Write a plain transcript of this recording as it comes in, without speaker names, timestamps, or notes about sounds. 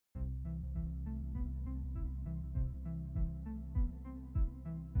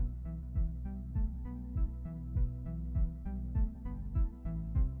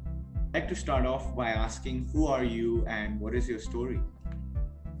I'd like to start off by asking who are you and what is your story?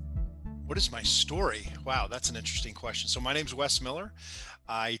 What is my story? Wow, that's an interesting question. So, my name's Wes Miller.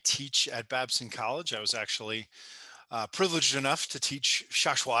 I teach at Babson College. I was actually privileged enough to teach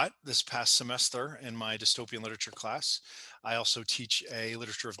Shashwat this past semester in my dystopian literature class. I also teach a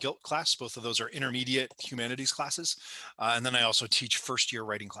literature of guilt class. Both of those are intermediate humanities classes. And then I also teach first year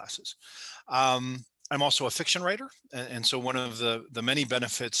writing classes. I'm also a fiction writer, and so one of the many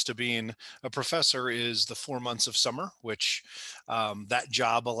benefits to being a professor is the 4 months of summer, which that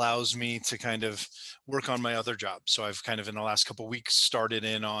job allows me to kind of work on my other job. So I've kind of in the last couple of weeks started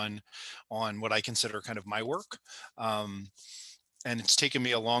in on what I consider kind of my work. Um, and it's taken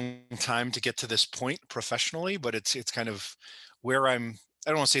me a long time to get to this point professionally, but it's kind of where I don't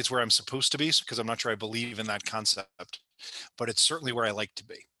want to say it's where I'm supposed to be because I'm not sure I believe in that concept, but it's certainly where I like to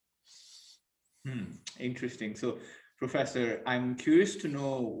be. Interesting. So, Professor, I'm curious to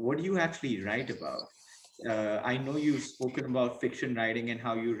know what do you actually write about? I know you've spoken about fiction writing and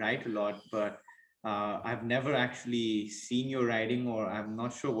how you write a lot, but I've never actually seen your writing or I'm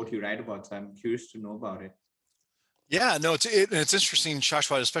not sure what you write about. So, I'm curious to know about it. Yeah, no, it's interesting,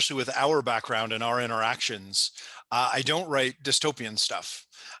 Shashwat, especially with our background and our interactions. I don't write dystopian stuff.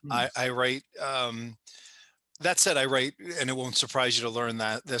 Hmm. I write. That said, I write, and it won't surprise you to learn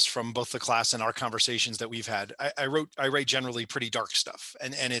that this from both the class and our conversations that we've had. I write generally pretty dark stuff,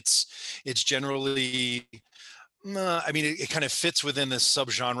 and it's generally I mean, it kind of fits within this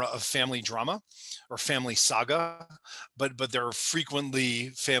subgenre of family drama or family saga, but there are frequently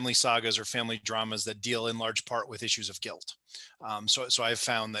family sagas or family dramas that deal in large part with issues of guilt. So I've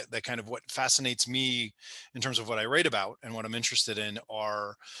found that kind of what fascinates me in terms of what I write about and what I'm interested in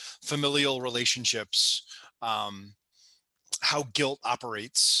are familial relationships. How guilt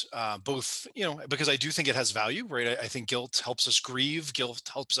operates, both, because I do think it has value, right? I think guilt helps us grieve. Guilt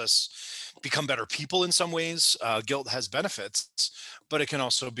helps us become better people in some ways. Guilt has benefits, but it can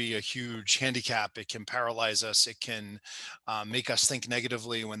also be a huge handicap. It can paralyze us. It can make us think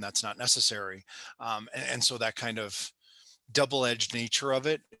negatively when that's not necessary. And so that kind of double-edged nature of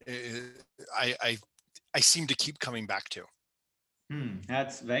it, I seem to keep coming back to.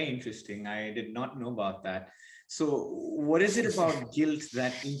 That's very interesting. I did not know about that. So, what is it about guilt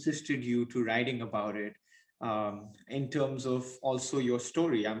that interested you to writing about it? In terms of also your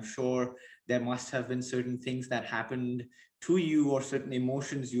story, I'm sure there must have been certain things that happened to you or certain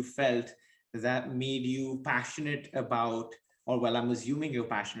emotions you felt that made you passionate about, or well, I'm assuming you're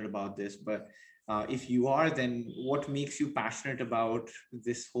passionate about this, but if you are, then what makes you passionate about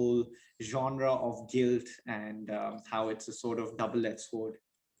this whole genre of guilt and how it's a sort of double-edged sword?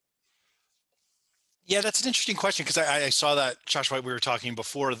 Yeah, that's an interesting question because I saw that, Joshua, we were talking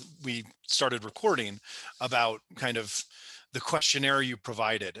before we started recording about kind of the questionnaire you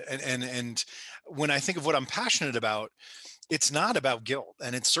provided. And when I think of what I'm passionate about, it's not about guilt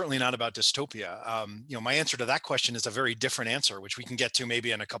and it's certainly not about dystopia. My answer to that question is a very different answer, which we can get to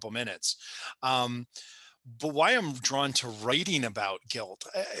maybe in a couple minutes. Um, but why I'm drawn to writing about guilt,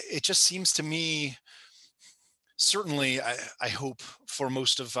 it just seems to me certainly I hope for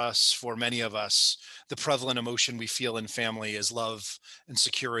most of us, for many of us, the prevalent emotion we feel in family is love and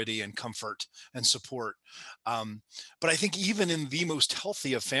security and comfort and support. um, but I think even in the most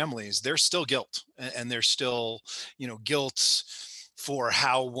healthy of families there's still guilt, and there's still guilt for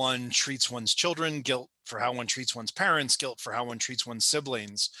how one treats one's children, guilt for how one treats one's parents, guilt for how one treats one's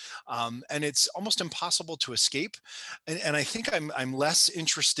siblings. And it's almost impossible to escape. And I think I'm less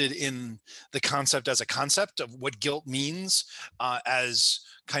interested in the concept as a concept of what guilt means, as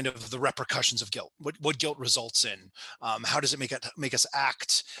kind of the repercussions of guilt, what guilt results in. How does it make us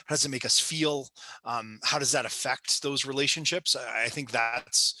act? How does it make us feel? How does that affect those relationships? I think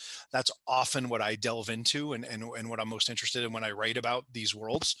that's often what I delve into, and what I'm most interested in when I write about these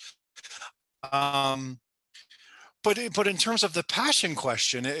worlds. Um, but in terms of the passion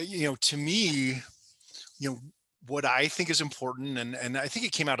question, to me, you know what I think is important, and I think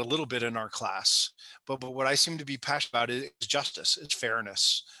it came out a little bit in our class, but what I seem to be passionate about is justice, it's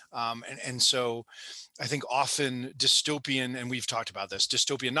fairness. And so I think often dystopian, and we've talked about this,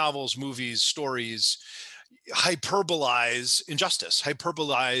 dystopian novels, movies, stories hyperbolize injustice,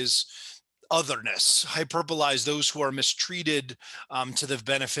 hyperbolize otherness, hyperbolize those who are mistreated, to the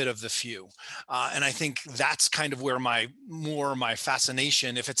benefit of the few. And I think that's kind of where my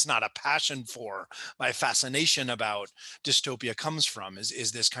fascination, if it's not a passion for, my fascination about dystopia comes from,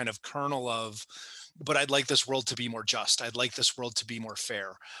 is this kind of kernel of, but I'd like this world to be more just. I'd like this world to be more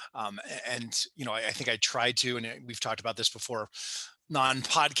fair. And I think I tried to, and we've talked about this before,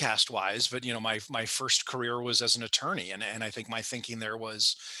 non-podcast wise, but my first career was as an attorney, and I think my thinking there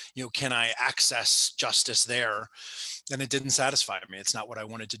was, can I access justice there? And it didn't satisfy me. It's not what I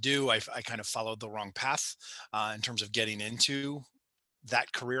wanted to do. I kind of followed the wrong path in terms of getting into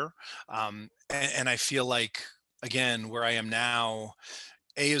that career, and I feel like, again, where I am now,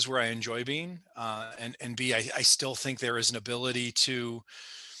 A, is where I enjoy being, and B, I still think there is an ability to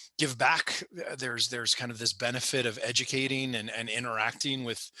give back. There's kind of this benefit of educating and interacting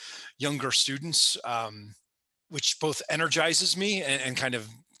with younger students, which both energizes me and kind of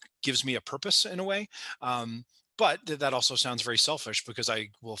gives me a purpose in a way. But that also sounds very selfish, because I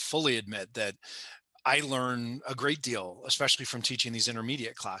will fully admit that I learn a great deal, especially from teaching these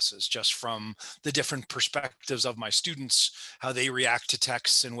intermediate classes, just from the different perspectives of my students, how they react to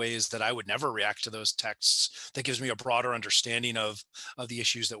texts in ways that I would never react to those texts. That gives me a broader understanding of the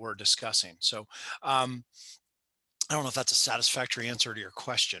issues that we're discussing. So I don't know if that's a satisfactory answer to your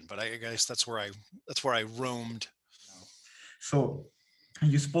question, but I guess that's where I roamed. So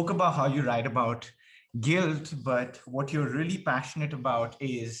you spoke about how you write about guilt, but what you're really passionate about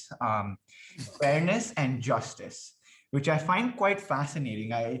is fairness and justice, which I find quite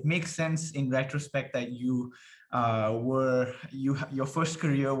fascinating. It makes sense in retrospect that your first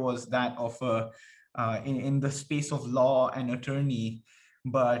career was that of in the space of law and attorney,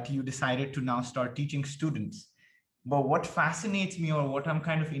 but you decided to now start teaching students. But what fascinates me, or what I'm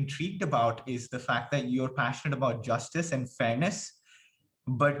kind of intrigued about, is the fact that you're passionate about justice and fairness,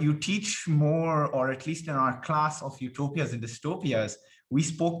 but you teach more, or at least in our class of utopias and dystopias, we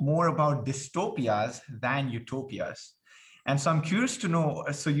spoke more about dystopias than utopias. And so I'm curious to know,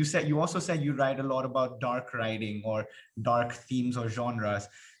 so you also said you write a lot about dark writing or dark themes or genres.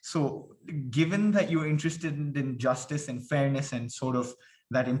 So given that you're interested in justice and fairness, and sort of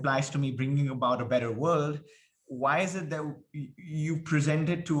that implies to me bringing about a better world, why is it that you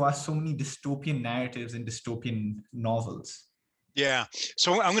presented to us so many dystopian narratives and dystopian novels? Yeah.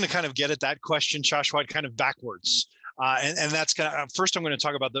 So I'm going to kind of get at that question, Joshua, kind of backwards. And that's kind of, first I'm going to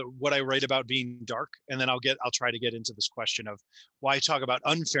talk about what I write about being dark, and then I'll try to get into this question of why talk about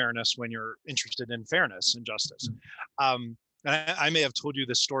unfairness when you're interested in fairness and justice. And I may have told you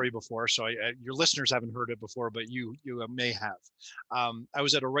this story before, so your listeners haven't heard it before, but you may have. I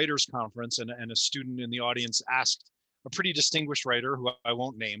was at a writers' conference, and a student in the audience asked a pretty distinguished writer, who I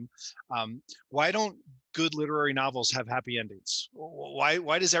won't name, why don't good literary novels have happy endings?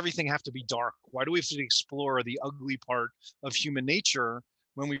 Why does everything have to be dark? Why do we have to explore the ugly part of human nature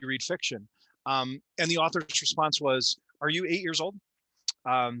when we read fiction? And the author's response was, "Are you 8 years old?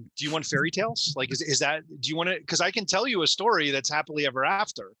 Do you want fairy tales? Like, is that, do you want to, because I can tell you a story that's happily ever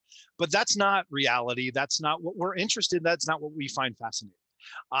after, but that's not reality. That's not what we're interested in. That's not what we find fascinating."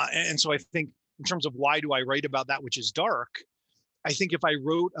 And so I think, in terms of why do I write about that which is dark, I think if I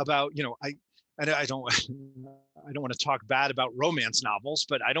wrote about, I don't want to talk bad about romance novels,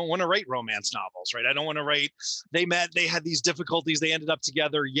 but I don't want to write romance novels, right? I don't want to write, they met, they had these difficulties, they ended up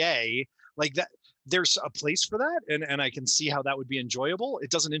together, yay. Like that, there's a place for that, and I can see how that would be enjoyable. It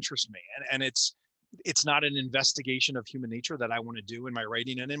doesn't interest me, and it's not an investigation of human nature that I want to do in my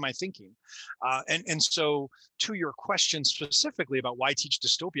writing and in my thinking. And so, to your question specifically about why teach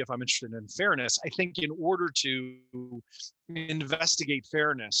dystopia if I'm interested in fairness, I think in order to investigate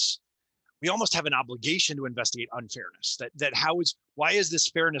fairness, we almost have an obligation to investigate unfairness. Why is this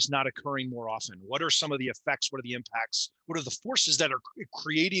fairness not occurring more often? What are some of the effects? What are the impacts? What are the forces that are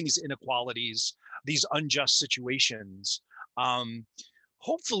creating these inequalities, these unjust situations?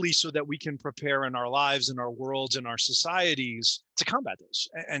 Hopefully so that we can prepare in our lives, in our worlds, in our societies to combat those.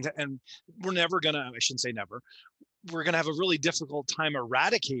 And we're never gonna, I shouldn't say never, we're gonna have a really difficult time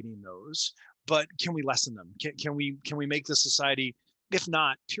eradicating those, but can we lessen them? Can we make the society, if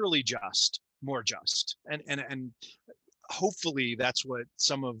not purely just, more just? And hopefully that's what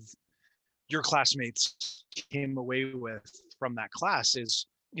some of your classmates came away with from that class is,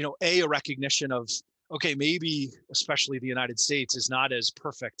 a recognition of, okay, maybe especially the United States is not as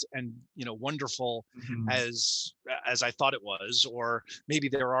perfect and wonderful as I thought it was, or maybe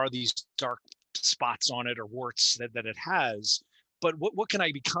there are these dark spots on it or warts that it has. But what can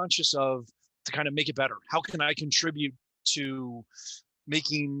I be conscious of to kind of make it better? How can I contribute to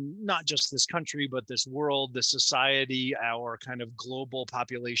making not just this country, but this world, this society, our kind of global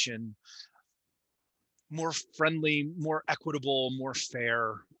population more friendly, more equitable, more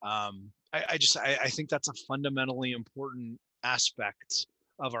fair? I think that's a fundamentally important aspect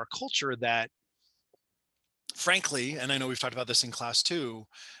of our culture that, frankly, and I know we've talked about this in class too,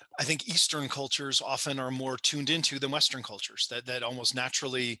 I think Eastern cultures often are more tuned into than Western cultures. That almost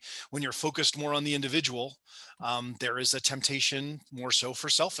naturally, when you're focused more on the individual, there is a temptation more so for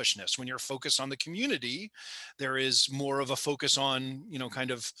selfishness. When you're focused on the community, there is more of a focus on,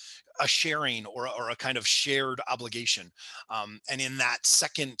 kind of a sharing, or a kind of shared obligation. And in that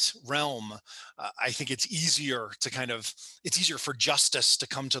second realm, I think it's easier for justice to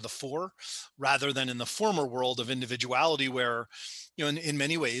come to the fore, rather than in the former world of individuality, where, in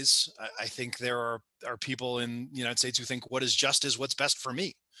many ways, I think there are people in the United States who think what is just is what's best for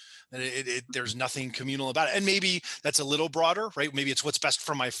me. And there's nothing communal about it. And maybe that's a little broader, right? Maybe it's what's best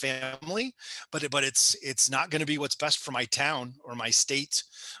for my family, but it's not going to be what's best for my town or my state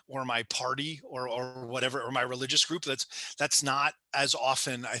or my party, or whatever, or my religious group. That's not as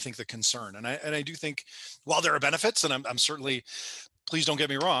often, I think, the concern. And I do think, while there are benefits, and I'm certainly, please don't get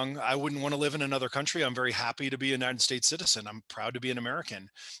me wrong, I wouldn't want to live in another country. I'm very happy to be a United States citizen. I'm proud to be an American.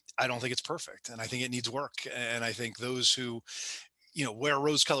 I don't think it's perfect, and I think it needs work. And I think those who, wear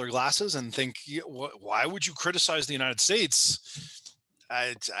rose-colored glasses and think, why would you criticize the United States?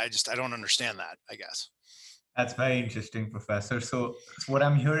 I don't understand that, I guess. That's very interesting, Professor. So what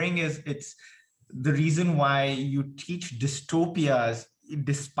I'm hearing is it's the reason why you teach dystopias,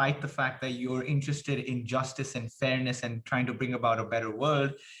 despite the fact that you're interested in justice and fairness and trying to bring about a better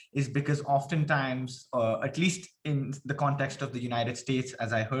world, is because oftentimes, at least in the context of the United States,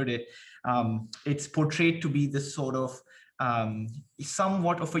 as I heard it, it's portrayed to be this sort of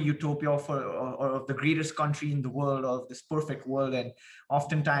somewhat of a utopia, or of the greatest country in the world, of this perfect world. And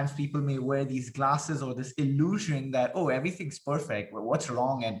oftentimes people may wear these glasses, or this illusion that, oh, everything's perfect, well, what's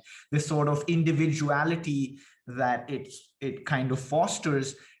wrong? And this sort of individuality that it kind of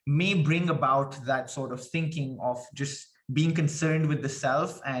fosters may bring about that sort of thinking of just being concerned with the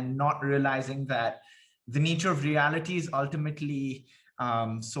self, and not realizing that the nature of reality is ultimately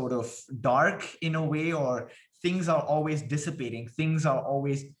sort of dark in a way, or things are always dissipating, things are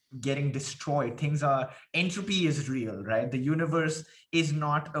always getting destroyed, entropy is real, right? The universe is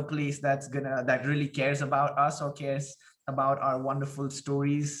not a place that really cares about us, or cares about our wonderful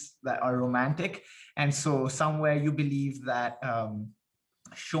stories that are romantic. And so somewhere you believe that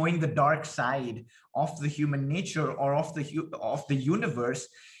showing the dark side of the human nature, or of the universe,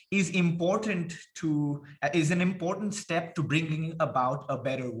 is an important step to bringing about a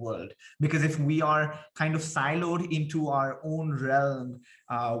better world. Because if we are kind of siloed into our own realm,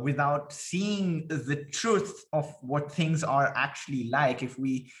 without seeing the truth of what things are actually like, if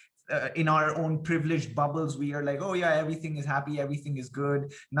we in our own privileged bubbles, we are like, oh yeah, everything is happy, everything is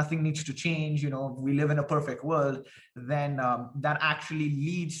good, nothing needs to change, we live in a perfect world, then that actually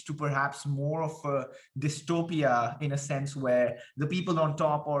leads to perhaps more of a dystopia, in a sense, where the people on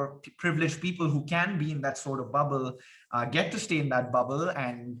top, or privileged people who can be in that sort of bubble, get to stay in that bubble,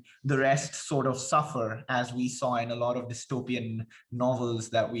 and the rest sort of suffer, as we saw in a lot of dystopian novels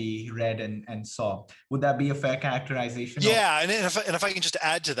that we read and saw. Would that be a fair characterization? Yeah, and if I can just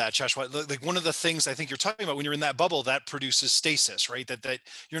add to that, Joshua, like one of the things I think you're talking about, when you're in that bubble, that produces stasis, right? That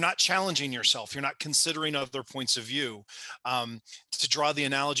you're not challenging yourself, you're not considering other points of view. To draw the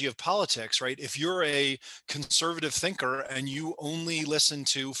analogy of politics, right? If you're a conservative thinker and you only listen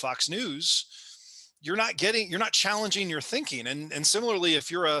to Fox News, you're not challenging your thinking. And similarly,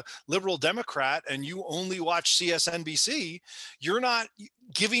 if you're a liberal Democrat and you only watch CSNBC, you're not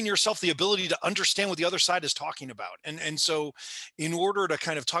giving yourself the ability to understand what the other side is talking about. And so in order to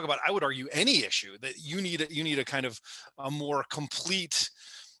kind of talk about, I would argue, any issue, that you need a kind of a more complete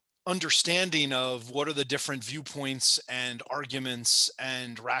understanding of what are the different viewpoints and arguments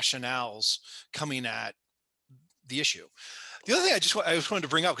and rationales coming at the issue. The other thing I just wanted to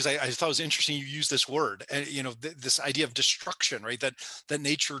bring up, because I thought it was interesting you used this word, and this idea of destruction, right? That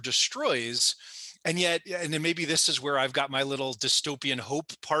nature destroys, and then maybe this is where I've got my little dystopian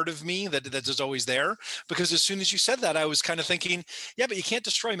hope part of me that is always there, because as soon as you said that, I was kind of thinking, yeah, but you can't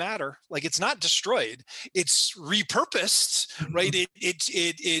destroy matter. Like, it's not destroyed; it's repurposed, right?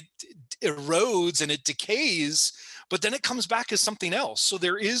 It erodes and it decays, but then it comes back as something else. So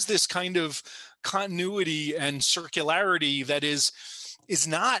there is this kind of continuity and circularity that is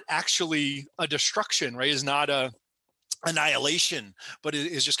not actually a destruction, right? Is not a annihilation, but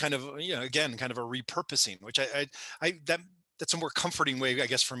it is just kind of, again, kind of a repurposing, which that's a more comforting way, I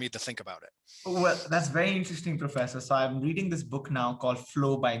guess, for me to think about it. Well, that's very interesting, Professor. So I'm reading this book now called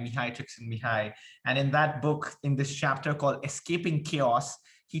Flow by Mihai Csikszentmihalyi. And in that book, in this chapter called Escaping Chaos,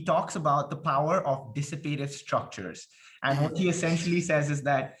 he talks about the power of dissipative structures. And what he essentially says is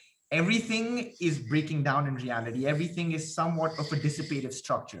that everything is breaking down in reality. Everything is somewhat of a dissipative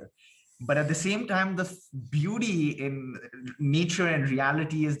structure. But at the same time, the beauty in nature and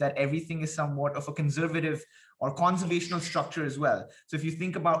reality is that everything is somewhat of a conservative or conservational structure as well. So if you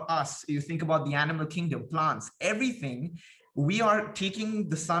think about us, you think about the animal kingdom, plants, everything, we are taking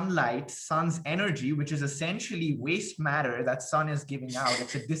the sunlight, sun's energy, which is essentially waste matter that sun is giving out.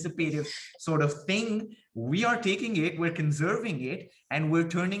 It's a dissipative sort of thing. We are taking it, we're conserving it, and we're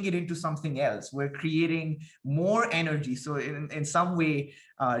turning it into something else. We're creating more energy. So in some way,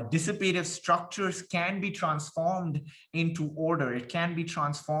 dissipative structures can be transformed into order. It can be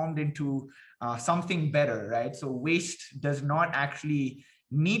transformed into something better, right? So waste does not actually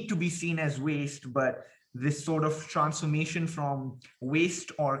need to be seen as waste, but this sort of transformation from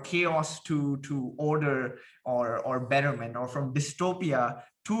waste or chaos to order or betterment, or from dystopia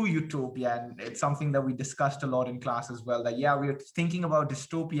to utopia. And it's something that we discussed a lot in class as well, that yeah, we were thinking about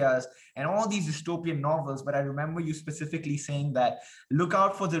dystopias and all these dystopian novels, but I remember you specifically saying that look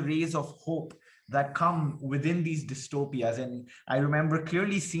out for the rays of hope that come within these dystopias. And I remember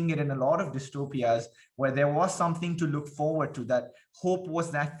clearly seeing it in a lot of dystopias where there was something to look forward to, that hope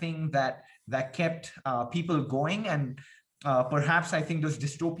was that thing that kept people going. And perhaps I think those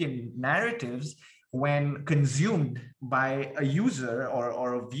dystopian narratives, when consumed by a user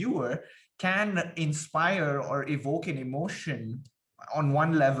or a viewer, can inspire or evoke an emotion on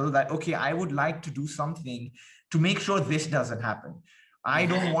one level that, okay, I would like to do something to make sure this doesn't happen. I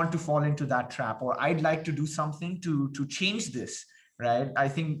don't want to fall into that trap, or I'd like to do something to change this, right? I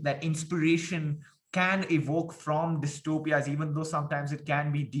think that inspiration can evoke from dystopias, even though sometimes it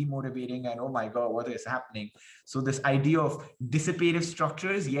can be demotivating and, oh my God, what is happening? So this idea of dissipative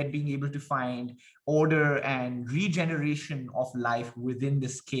structures, yet being able to find order and regeneration of life within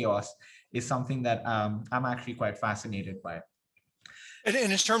this chaos, is something that I'm actually quite fascinated by. And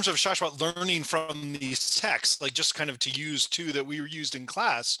in terms of Shashwat, learning from these texts, like just kind of to use two that we were used in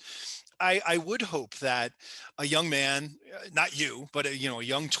class, I would hope that a young man, not you, but a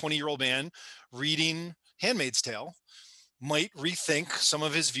young 20-year-old man reading Handmaid's Tale might rethink some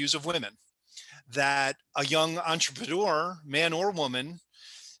of his views of women. That a young entrepreneur, man or woman,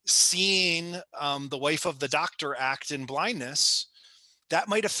 seeing the wife of the doctor act in blindness, that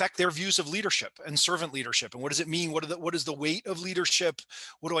might affect their views of leadership and servant leadership. And what does it mean? What is the weight of leadership?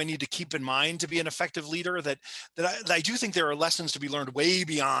 What do I need to keep in mind to be an effective leader? That I do think there are lessons to be learned way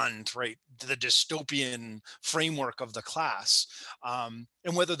beyond, right, the dystopian framework of the class. And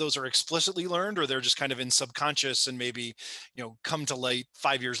whether those are explicitly learned or they're just kind of in subconscious and maybe, come to light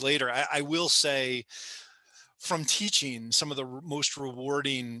 5 years later. I will say, from teaching, some of the most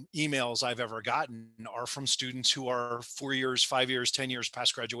rewarding emails I've ever gotten are from students who are 4 years, 5 years, 10 years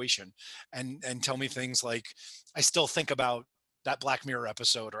past graduation, and tell me things like, I still think about that Black Mirror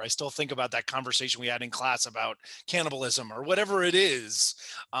episode, or I still think about that conversation we had in class about cannibalism, or whatever it is,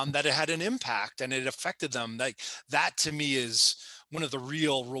 that it had an impact and it affected them. That to me is one of the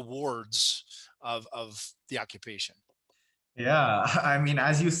real rewards of the occupation. Yeah, I mean,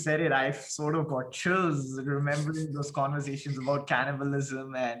 as you said it, I've sort of got chills remembering those conversations about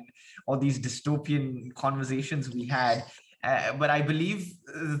cannibalism and all these dystopian conversations we had. But I believe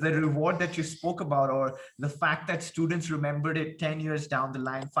the reward that you spoke about, or the fact that students remembered it 10 years down the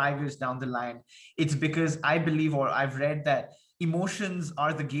line, 5 years down the line, it's because I believe, or I've read, that emotions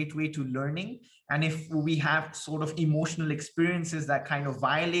are the gateway to learning. And if we have sort of emotional experiences that kind of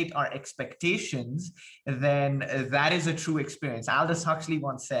violate our expectations, then that is a true experience. Aldous Huxley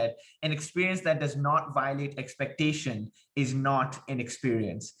once said, an experience that does not violate expectation is not an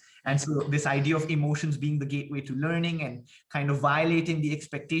experience. And so this idea of emotions being the gateway to learning and kind of violating the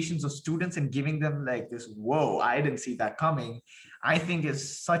expectations of students and giving them like this, whoa, I didn't see that coming, I think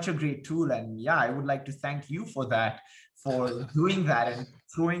is such a great tool. And yeah, I would like to thank you for that, for doing that and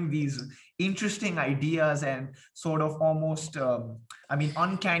throwing these interesting ideas and sort of almost,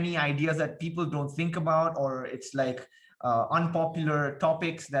 uncanny ideas that people don't think about, or it's like unpopular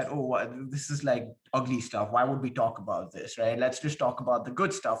topics that, this is like ugly stuff. Why would we talk about this, right? Let's just talk about the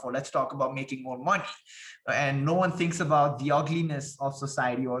good stuff, or let's talk about making more money. And no one thinks about the ugliness of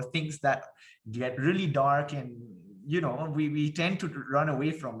society, or things that get really dark, and we tend to run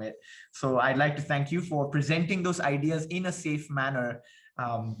away from it. So I'd like to thank you for presenting those ideas in a safe manner,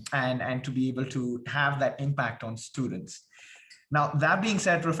 and to be able to have that impact on students. Now, that being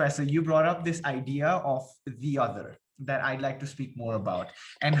said, Professor, you brought up this idea of the other that I'd like to speak more about,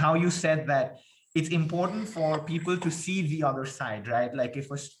 and how you said that it's important for people to see the other side, right? Like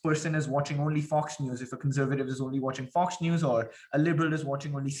if a person is watching only Fox News, if a conservative is only watching Fox News, or a liberal is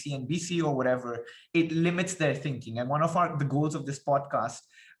watching only CNBC or whatever, it limits their thinking. And one of the goals of this podcast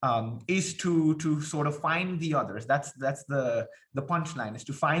is to sort of find the others. That's the punchline, is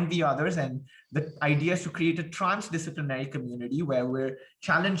to find the others. And the idea is to create a transdisciplinary community where we're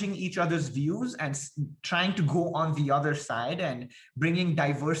challenging each other's views and trying to go on the other side and bringing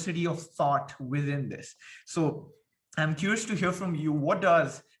diversity of thought within this. So I'm curious to hear from you, what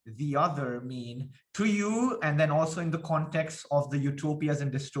does the other mean to you, and then also in the context of the utopias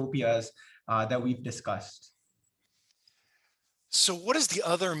and dystopias that we've discussed? So what does the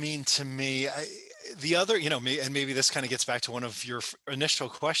other mean to me? The other, and maybe this kind of gets back to one of your initial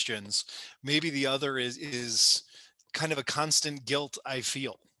questions. Maybe the other is kind of a constant guilt I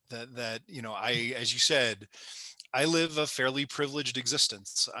feel that as you said, I live a fairly privileged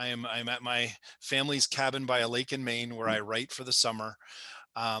existence. I'm at my family's cabin by a lake in Maine where I write for the summer.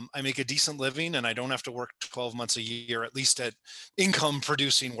 I make a decent living and I don't have to work 12 months a year, at least at income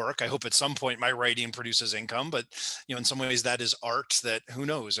producing work. I hope at some point my writing produces income, but in some ways that is art that who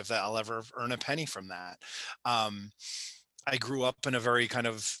knows if I'll ever earn a penny from that. I grew up in a very kind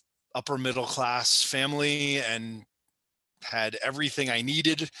of upper middle class family and had everything I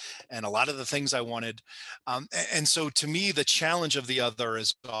needed and a lot of the things I wanted. And so to me, the challenge of the other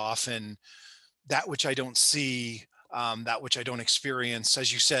is often that which I don't see, that which I don't experience,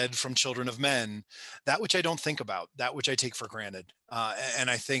 as you said, from Children of Men, that which I don't think about, that which I take for granted.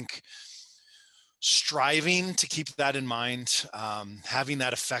 And I think striving to keep that in mind, having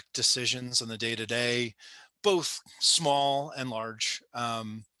that affect decisions in the day to day, both small and large.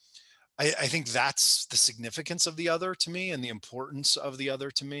 I think that's the significance of the other to me and the importance of the other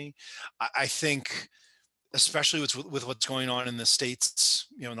to me. I think, especially with what's going on in the States,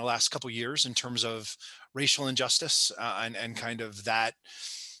 in the last couple of years in terms of racial injustice and kind of that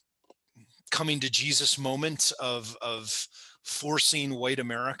coming to Jesus moment of forcing white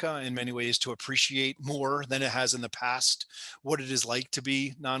America in many ways to appreciate more than it has in the past what it is like to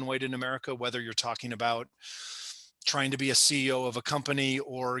be non-white in America, whether you're talking about trying to be a CEO of a company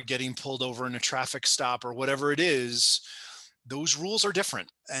or getting pulled over in a traffic stop or whatever it is. Those rules are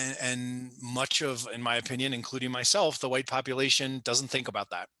different. And much of, in my opinion, including myself, the white population doesn't think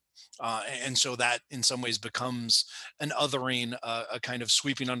about that. And so that in some ways becomes an othering, a kind of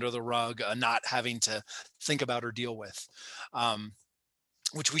sweeping under the rug, not having to think about or deal with.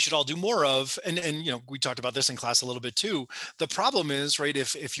 Which we should all do more of. And we talked about this in class a little bit too. The problem is, right,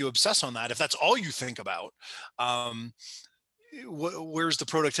 if you obsess on that, if that's all you think about, where's the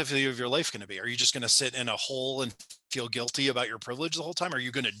productivity of your life going to be? Are you just going to sit in a hole and feel guilty about your privilege the whole time? Are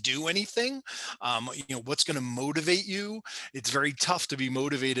you going to do anything? What's going to motivate you? It's very tough to be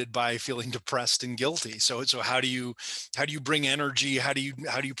motivated by feeling depressed and guilty. So how do you bring energy? How do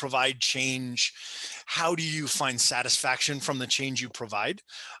you provide change? How do you find satisfaction from the change you provide?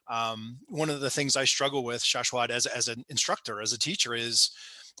 One of the things I struggle with, Shashwat, as an instructor, as a teacher, is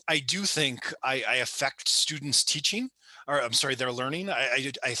I do think I affect students' teaching, or I'm sorry, their learning.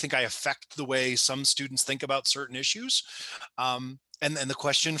 I think I affect the way some students think about certain issues. And the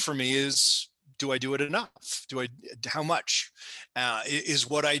question for me is, do I do it enough? How much is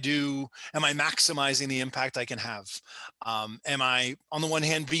what I do? Am I maximizing the impact I can have? Am I, on the one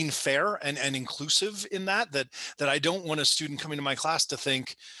hand, being fair and inclusive in that I don't want a student coming to my class to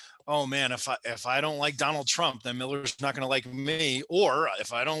think, oh man, if I don't like Donald Trump, then Miller's not going to like me. Or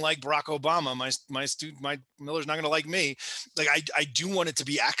if I don't like Barack Obama, my Miller's not going to like me. Like I do want it to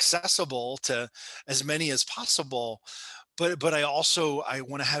be accessible to as many as possible, but I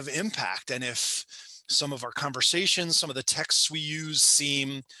want to have impact. And if some of our conversations, some of the texts we use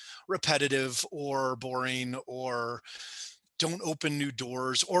seem repetitive or boring or don't open new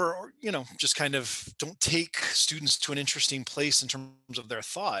doors or just kind of don't take students to an interesting place in terms of their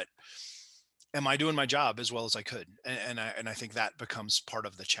thought, am I doing my job as well as I could? And I think that becomes part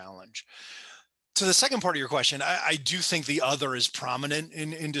of the challenge. To the second part of your question, I do think the other is prominent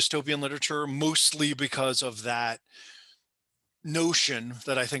in dystopian literature, mostly because of that notion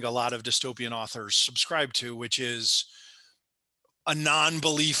that I think a lot of dystopian authors subscribe to, which is a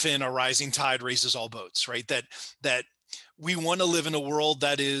non-belief in a rising tide raises all boats, right? That we want to live in a world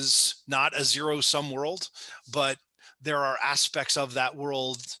that is not a zero-sum world, but there are aspects of that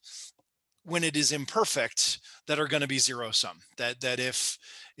world when it is imperfect that are going to be zero-sum. That if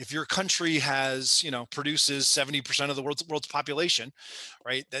your country has, produces 70% of the world's population,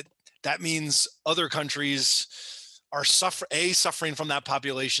 right? That means other countries are suffering from that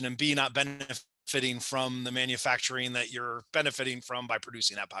population, and B, not benefiting from the manufacturing that you're benefiting from by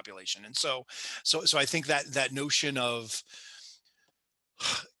producing that population. And so I think that notion of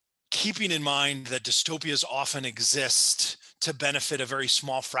keeping in mind that dystopias often exist to benefit a very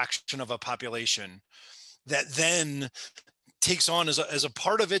small fraction of a population, that then takes on as a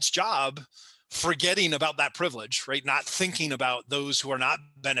part of its job, forgetting about that privilege, right? Not thinking about those who are not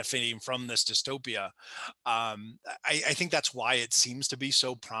benefiting from this dystopia. I think that's why it seems to be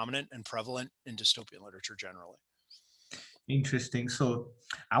so prominent and prevalent in dystopian literature generally. Interesting. So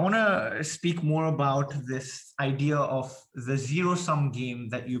I want to speak more about this idea of the zero-sum game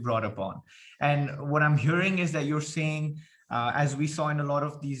that you brought upon. And what I'm hearing is that you're saying, as we saw in a lot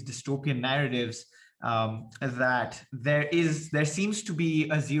of these dystopian narratives, that there seems to be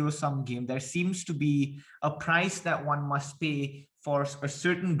a zero-sum game. There seems to be a price that one must pay for a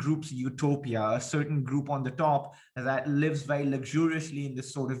certain group's utopia, a certain group on the top that lives very luxuriously in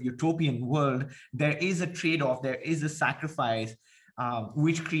this sort of utopian world. There is a trade-off, there is a sacrifice,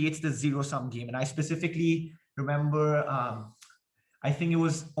 which creates the zero-sum game. And I specifically remember, I think it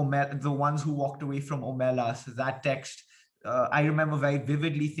was the ones who walked away from Omelas, that text. I remember very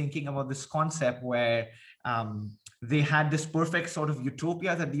vividly thinking about this concept where they had this perfect sort of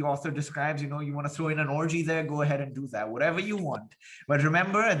utopia that the author describes. You know, you want to throw in an orgy there, go ahead and do that, whatever you want. But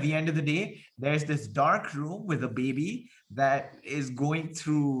remember, at the end of the day, there's this dark room with a baby that is going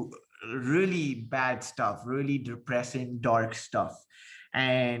through really bad stuff, really depressing, dark stuff.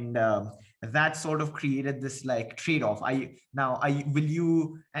 And that sort of created this like trade-off. Will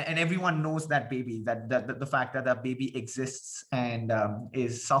you, and everyone knows that baby, that the fact that that baby exists and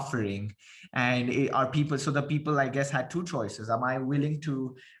is suffering, and are people, so the people, I guess, had two choices. Am I willing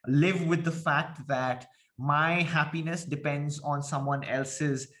to live with the fact that my happiness depends on someone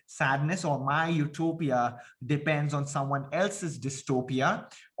else's sadness, or my utopia depends on someone else's dystopia?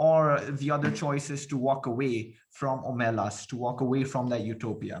 Or the other choice is to walk away from Omelas, to walk away from that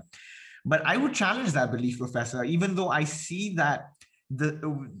utopia. But I would challenge that belief, Professor, even though I see that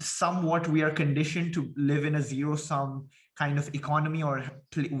somewhat we are conditioned to live in a zero-sum kind of economy, or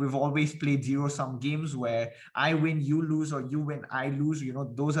we've always played zero-sum games where I win, you lose, or you win, I lose. You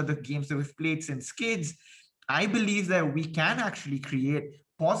know, those are the games that we've played since kids. I believe that we can actually create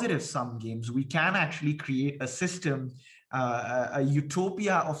positive sum games. We can actually create a system, a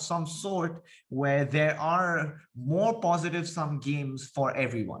utopia of some sort, where there are more positive sum games for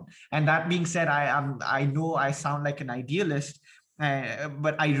everyone. And that being said, I know I sound like an idealist,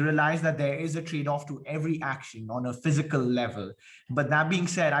 but I realize that there is a trade-off to every action on a physical level. But that being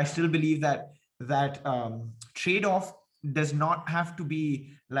said, I still believe that trade-off does not have to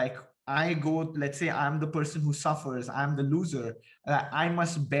be like, let's say I'm the person who suffers, I'm the loser, I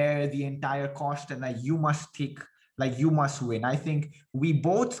must bear the entire cost, and that you must win. I think we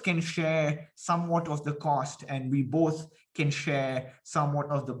both can share somewhat of the cost, and we both can share somewhat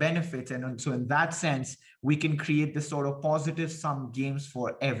of the benefits. And so in that sense, we can create this sort of positive sum games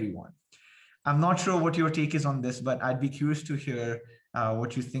for everyone. I'm not sure what your take is on this, but I'd be curious to hear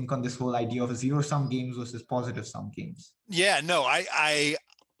what you think on this whole idea of zero-sum games versus positive sum games. Yeah, no, I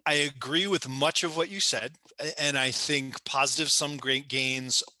agree with much of what you said. And I think positive sum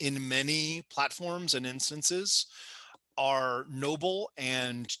gains in many platforms and instances are noble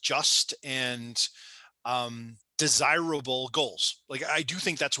and just and desirable goals. Like, I do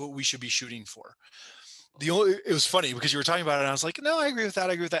think that's what we should be shooting for. It was funny because you were talking about it and I was like, no, I agree with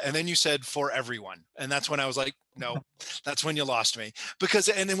that. And then you said for everyone. And that's when I was like, no, that's when you lost me.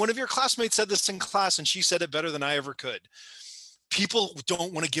 And then one of your classmates said this in class, and she said it better than I ever could. People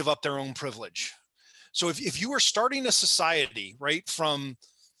don't want to give up their own privilege. So if you are starting a society, right, from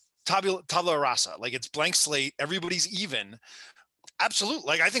tabula rasa, like it's blank slate, everybody's even, absolutely.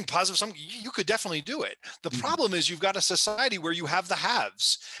 Like, I think positive sum, you could definitely do it. The problem is you've got a society where you have the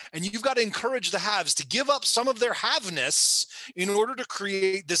haves, and you've got to encourage the haves to give up some of their haveness in order to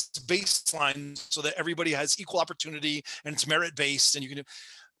create this baseline so that everybody has equal opportunity and it's merit-based, and you can.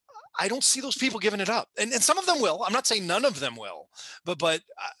 I don't see those people giving it up, and some of them will. I'm not saying none of them will, but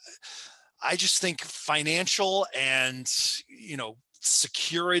I just think financial and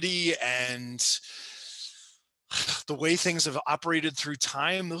security and the way things have operated through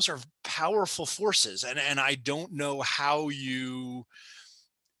time, those are powerful forces, and I don't know how you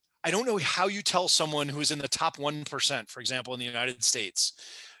tell someone who is in the top 1%, for example, in the United States,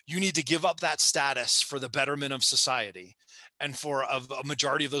 you need to give up that status for the betterment of society, and for a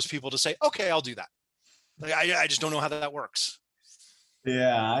majority of those people to say, okay, I'll do that. Like, I just don't know how that works.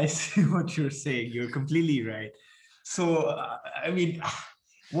 Yeah, I see what you're saying. You're completely right. So, I mean,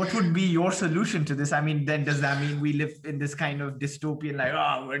 what would be your solution to this? I mean, then does that mean we live in this kind of dystopian, like,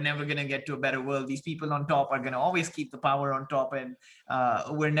 oh, we're never going to get to a better world. These people on top are going to always keep the power on top, and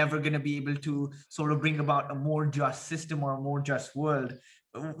we're never going to be able to sort of bring about a more just system or a more just world?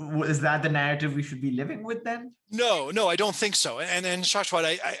 Is that the narrative we should be living with then? No, I don't think so. And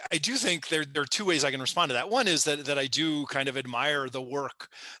Shashwat, I do think there are two ways I can respond to that. One is that I do kind of admire the work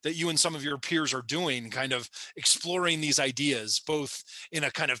that you and some of your peers are doing, kind of exploring these ideas, both in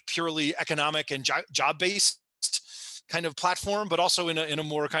a kind of purely economic and job-based kind of platform, but also in a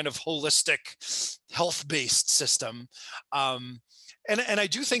more kind of holistic, health-based system. And I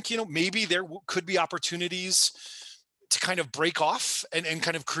do think, maybe there could be opportunities to kind of break off and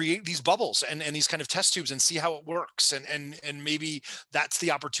kind of create these bubbles and these kind of test tubes and see how it works. And maybe that's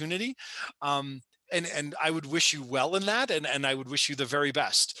the opportunity. And I would wish you well in that. And I would wish you the very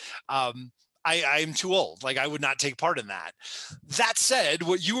best. I'm too old. Like, I would not take part in that. That said,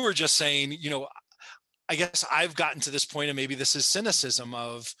 what you were just saying, I guess I've gotten to this point, and maybe this is cynicism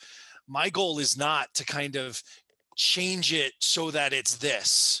of, my goal is not to kind of change it so that it's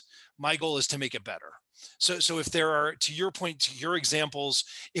this. My goal is to make it better. So if there are, to your point, to your examples,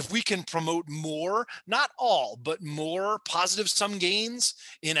 if we can promote more, not all, but more positive sum gains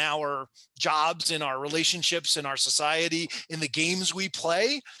in our jobs, in our relationships, in our society, in the games we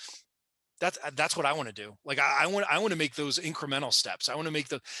play, that's what I want to do. Like, I want to make those incremental steps. I want to make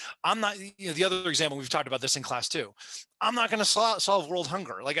I'm not, the other example, we've talked about this in class too. I'm not going to solve world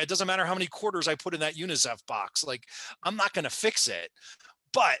hunger. Like, it doesn't matter how many quarters I put in that UNICEF box. Like, I'm not going to fix it,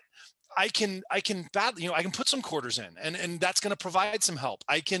 but I can battle, I can put some quarters in, and that's going to provide some help.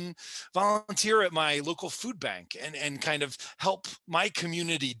 I can volunteer at my local food bank and kind of help my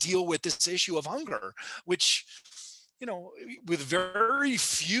community deal with this issue of hunger, which, with very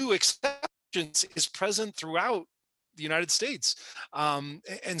few exceptions, is present throughout the United States. And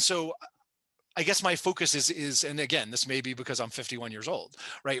so I guess my focus is, and again, this may be because I'm 51 years old,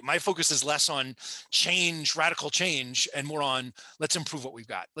 right? My focus is less on change, radical change, and more on, let's improve what we've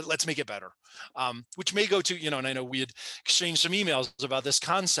got. Let's make it better. Which may go to, and I know we had exchanged some emails about this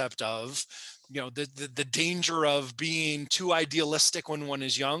concept of, the danger of being too idealistic when one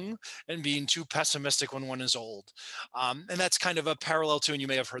is young and being too pessimistic when one is old. And that's kind of a parallel to, and you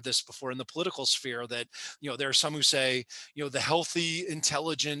may have heard this before in the political sphere, that, there are some who say, the healthy,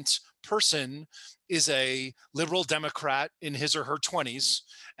 intelligent person is a liberal Democrat in his or her 20s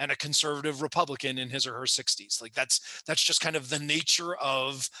and a conservative Republican in his or her 60s. Like, that's just kind of the nature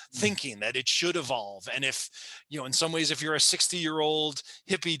of thinking, that it should evolve. And if, in some ways, if you're a 60-year-old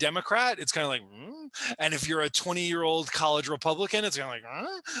hippie Democrat, it's kind of like, and if you're a 20-year-old college Republican, it's kind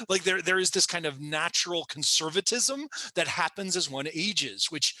of like, like there is this kind of natural conservatism that happens as one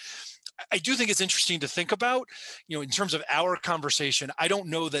ages, which I do think it's interesting to think about, in terms of our conversation. I don't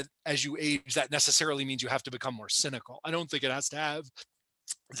know that as you age, that necessarily means you have to become more cynical. I don't think it has to have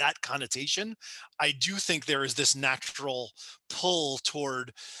that connotation. I do think there is this natural pull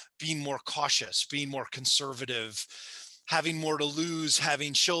toward being more cautious, being more conservative, having more to lose,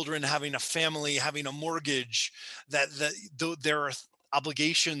 having children, having a family, having a mortgage, that there are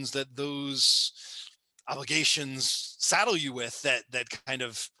obligations that those obligations saddle you with that kind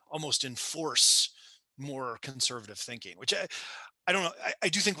of almost enforce more conservative thinking, which I don't know. I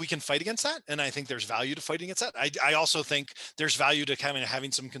do think we can fight against that. And I think there's value to fighting against that. I also think there's value to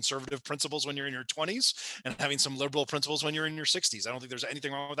having some conservative principles when you're in your 20s and having some liberal principles when you're in your 60s. I don't think there's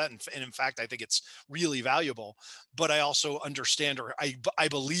anything wrong with that. And in fact, I think it's really valuable. But I also understand, or I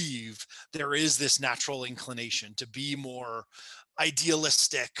believe there is this natural inclination to be more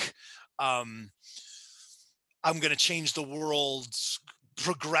idealistic. I'm going to change the world,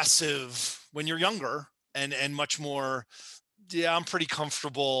 progressive when you're younger, and much more, yeah, I'm pretty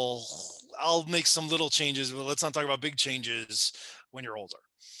comfortable, I'll make some little changes, but let's not talk about big changes when you're older.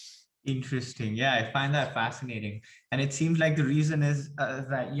 Interesting. Yeah, I find that fascinating. And it seems like the reason is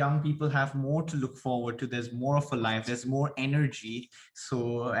that young people have more to look forward to. There's more of a life, there's more energy.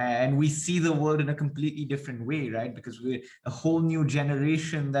 So, and we see the world in a completely different way, right? Because we're a whole new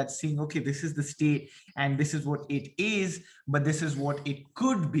generation that's seeing, okay, this is the state and this is what it is, but this is what it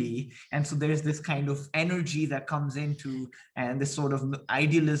could be. And so there's this kind of energy that comes into, and this sort of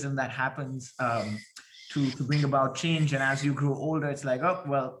idealism that happens to bring about change. And as you grow older, it's like, oh,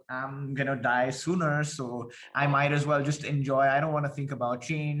 well, I'm gonna die sooner, so I might as well just enjoy. I don't want to think about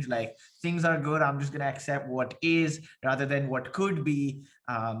change. Like, things are good, I'm just gonna accept what is rather than what could be,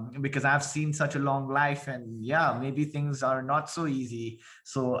 because I've seen such a long life, and yeah, maybe things are not so easy.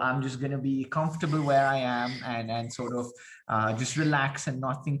 So I'm just gonna be comfortable where I am and sort of just relax and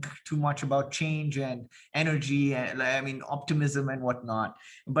not think too much about change and energy and optimism and whatnot.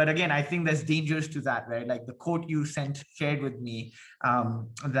 But again, I think there's dangers to that, right? right? Like the quote you shared with me,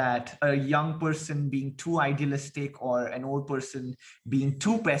 that a young person being too idealistic or an old person being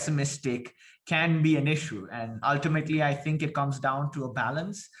too pessimistic can be an issue. And ultimately, I think it comes down to a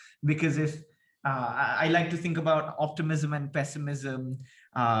balance, because if I like to think about optimism and pessimism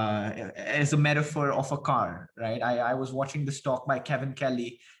as a metaphor of a car, right? I was watching this talk by Kevin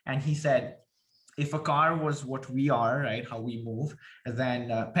Kelly, and he said, if a car was what we are, right, how we move,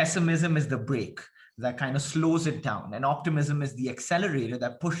 then pessimism is the brake that kind of slows it down, and optimism is the accelerator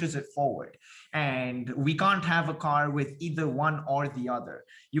that pushes it forward. And we can't have a car with either one or the other.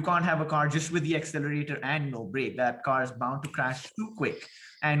 You can't have a car just with the accelerator and no brake. That car is bound to crash too quick.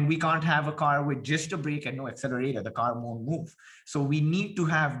 And we can't have a car with just a brake and no accelerator. The car won't move. So we need to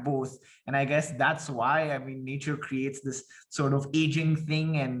have both. And I guess that's why, I mean, nature creates this sort of aging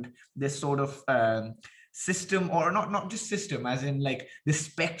thing and this sort of system, or not just system, as in like the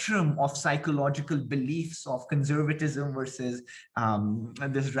spectrum of psychological beliefs of conservatism versus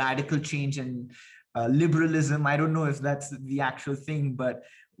this radical change in liberalism. I don't know if that's the actual thing, but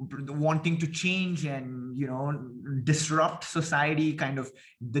wanting to change and, you know, disrupt society, kind of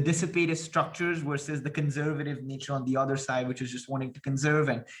the dissipated structures versus the conservative nature on the other side, which is just wanting to conserve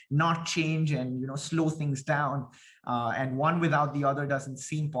and not change and, you know, slow things down. And one without the other doesn't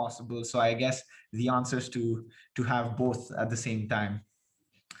seem possible. So I guess the answer is to have both at the same time.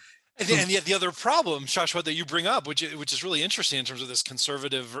 And yet the other problem, Shashwat, that you bring up, which is really interesting in terms of this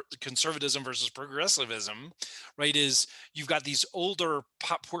conservatism versus progressivism, right, is you've got these older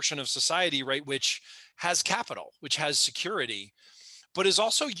portion of society, right, which has capital, which has security, but is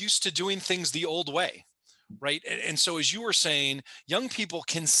also used to doing things the old way. Right. And so, as you were saying, young people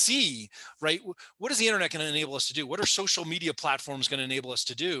can see, right, what is the internet going to enable us to do? What are social media platforms going to enable us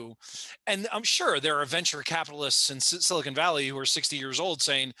to do? And I'm sure there are venture capitalists in Silicon Valley who are 60 years old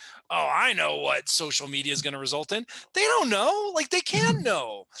saying, oh, I know what social media is going to result in. They don't know, like they can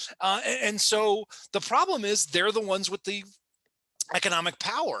know. And so the problem is they're the ones with the economic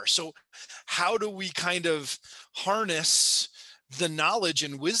power. So how do we kind of harness the knowledge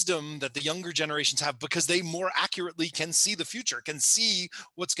and wisdom that the younger generations have, because they more accurately can see the future, can see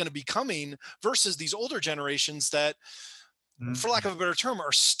what's going to be coming, versus these older generations that, for lack of a better term,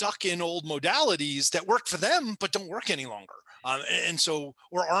 are stuck in old modalities that work for them, but don't work any longer. And so,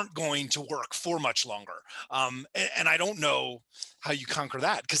 or aren't going to work for much longer. And I don't know how you conquer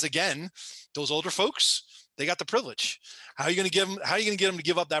that, because again, those older folks, they got the privilege. How are you going to give them? How are you going to get them to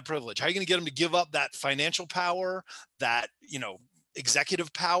give up that privilege? How are you going to get them to give up that financial power, that, you know,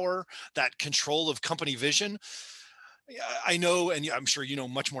 executive power, that control of company vision? I know, and I'm sure you know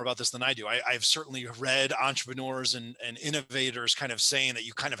much more about this than I do. I've certainly read entrepreneurs and innovators kind of saying that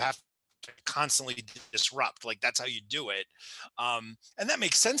you kind of have to constantly disrupt, like that's how you do it, and that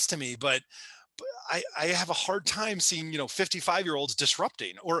makes sense to me. But I have a hard time seeing, you know, 55-year-olds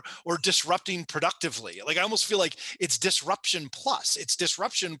disrupting or disrupting productively. Like I almost feel like it's disruption plus. It's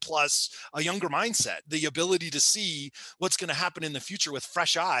disruption plus a younger mindset, the ability to see what's going to happen in the future with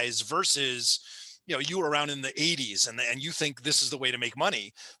fresh eyes, versus, you know, you were around in the 80s and you think this is the way to make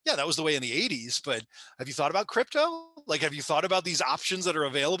money. Yeah, that was the way in the 80s. But have you thought about crypto? Like, have you thought about these options that are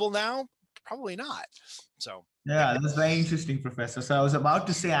available now? Probably not. So. Yeah, that's very interesting, Professor. So I was about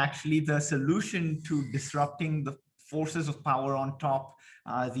to say, actually, the solution to disrupting the forces of power on top,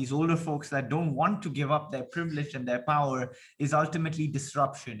 these older folks that don't want to give up their privilege and their power, is ultimately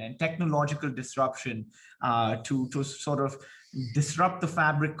disruption and technological disruption, to sort of disrupt the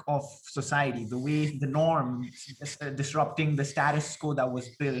fabric of society, the way, the norm, disrupting the status quo that was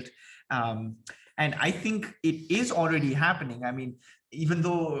built. And I think it is already happening. I mean, even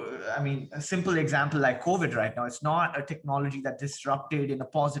though, I mean, a simple example like COVID right now, it's not a technology that disrupted in a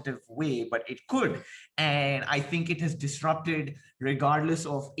positive way, but it could. And I think it has disrupted regardless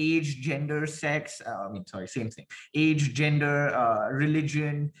of age, gender, sex, same thing, age, gender,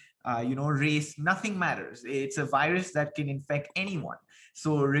 religion, you know, race, nothing matters. It's a virus that can infect anyone.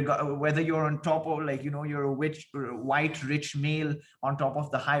 So whether you're on top of, like, you know, you're a white, rich male on top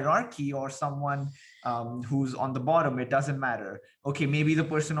of the hierarchy, or someone who's on the bottom, it doesn't matter. Okay, maybe the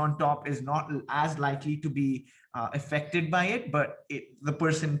person on top is not as likely to be affected by it, but the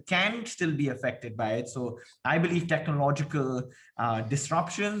person can still be affected by it. So I believe technological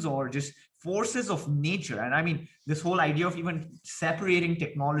disruptions, or just forces of nature, and I mean, this whole idea of even separating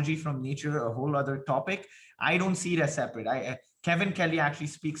technology from nature, a whole other topic, I don't see it as separate. Kevin Kelly actually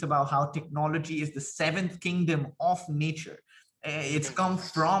speaks about how technology is the seventh kingdom of nature. It's come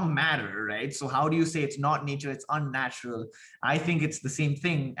from matter, right? So how do you say it's not nature, it's unnatural? I think it's the same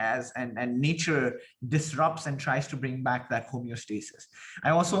thing as, and nature disrupts and tries to bring back that homeostasis.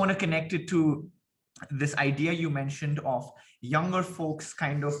 I also want to connect it to this idea you mentioned of younger folks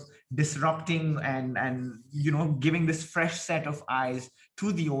kind of disrupting and giving this fresh set of eyes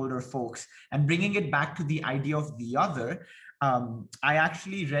to the older folks and bringing it back to the idea of the other. I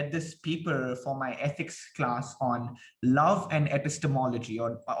actually read this paper for my ethics class on love and epistemology,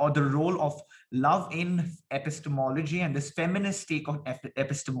 or the role of love in epistemology and this feminist take on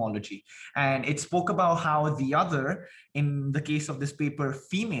epistemology. And it spoke about how the other, in the case of this paper,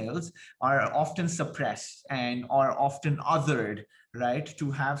 females are often suppressed and are often othered, right,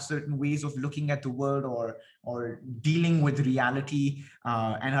 to have certain ways of looking at the world or dealing with reality,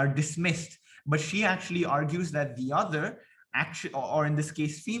 and are dismissed. But she actually argues that the other, actually, or in this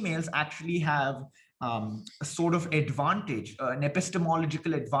case, females actually have a sort of advantage, an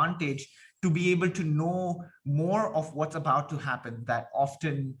epistemological advantage, to be able to know more of what's about to happen that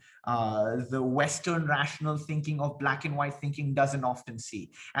often the Western rational thinking of black and white thinking doesn't often see.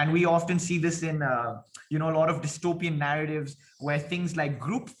 And we often see this in a lot of dystopian narratives where things like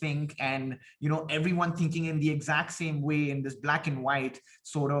groupthink and everyone thinking in the exact same way in this black and white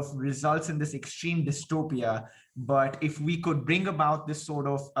sort of results in this extreme dystopia. But if we could bring about this sort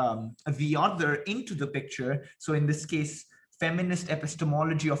of the other into the picture, so in this case, feminist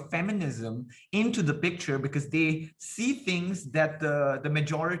epistemology of feminism into the picture, because they see things that the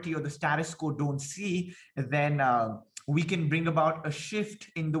majority or the status quo don't see, then we can bring about a shift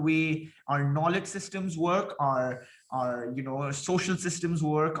in the way our knowledge systems work, our social systems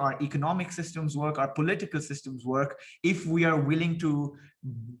work, our economic systems work, our political systems work, if we are willing to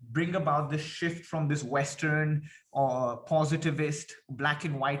bring about this shift from this Western positivist black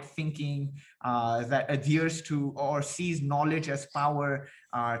and white thinking that adheres to or sees knowledge as power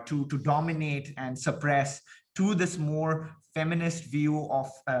to dominate and suppress, to this more feminist view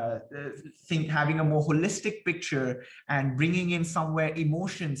of having a more holistic picture and bringing in somewhere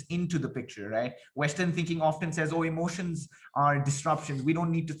emotions into the picture, right? Western thinking often says, oh, emotions are disruptions. We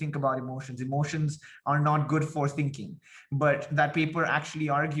don't need to think about emotions. Emotions are not good for thinking. But that paper actually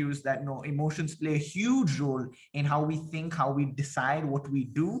argues that no, emotions play a huge role in how we think, how we decide, what we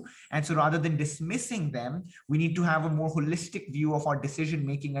do. And so rather than dismissing them, we need to have a more holistic view of our decision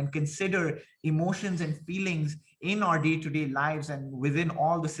making and consider emotions and feelings in our day-to-day lives and within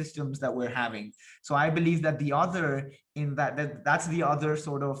all the systems that we're having. So I believe that the other, in that's the other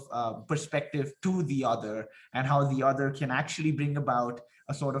sort of perspective to the other, and how the other can actually bring about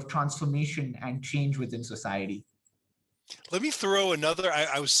a sort of transformation and change within society. Let me throw another.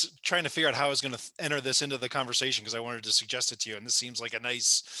 I was trying to figure out how I was going to enter this into the conversation because I wanted to suggest it to you. And this seems like a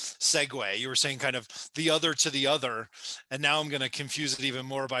nice segue. You were saying kind of the other to the other. And now I'm going to confuse it even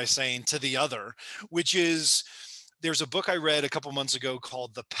more by saying to the other, which is, there's a book I read a couple months ago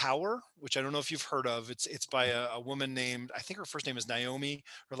called The Power, which I don't know if you've heard of. It's by a woman named, I think her first name is Naomi.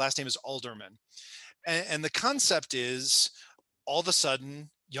 Her last name is Alderman. And the concept is, all of a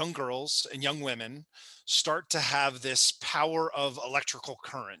sudden, young girls and young women start to have this power of electrical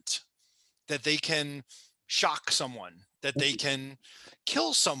current, that they can shock someone, that they can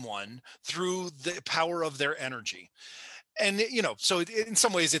kill someone through the power of their energy. And so in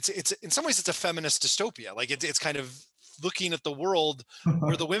some ways it's a feminist dystopia. Like it's kind of looking at the world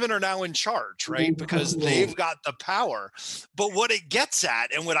where the women are now in charge, right? Because they've got the power. But what it gets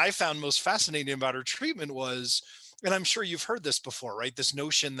at, and what I found most fascinating about her treatment was, and I'm sure you've heard this before, right? This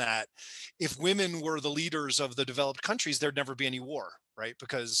notion that if women were the leaders of the developed countries, there'd never be any war, right?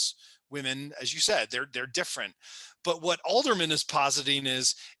 Because women, as you said, they're different. But what Alderman is positing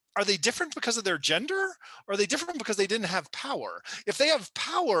is, are they different because of their gender? Or are they different because they didn't have power? If they have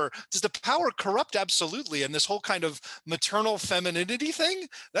power, does the power corrupt? Absolutely. And this whole kind of maternal femininity thing,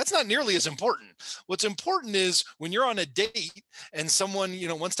 that's not nearly as important. What's important is when you're on a date and someone,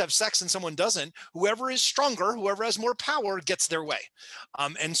 wants to have sex and someone doesn't, whoever is stronger, whoever has more power gets their way.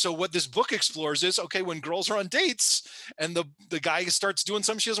 And so what this book explores is, okay, when girls are on dates and the guy starts doing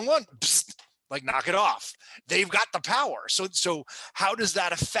something she doesn't want, psst, like knock it off. They've got the power. So how does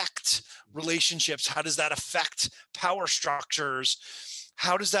that affect relationships? How does that affect power structures?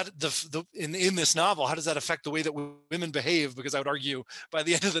 How does that, in this novel, how does that affect the way that women behave? Because I would argue by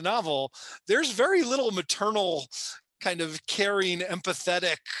the end of the novel, there's very little maternal kind of caring,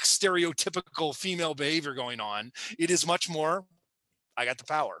 empathetic, stereotypical female behavior going on. It is much more, I got the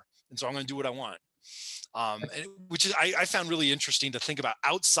power, and so I'm going to do what I want. Which is I found really interesting to think about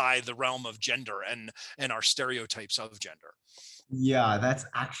outside the realm of gender and our stereotypes of gender. Yeah, that's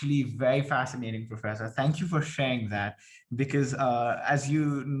actually very fascinating, Professor. Thank you for sharing that, because as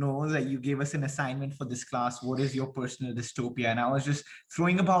you know, that you gave us an assignment for this class, what is your personal dystopia? And I was just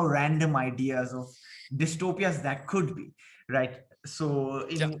throwing about random ideas of dystopias that could be, right? So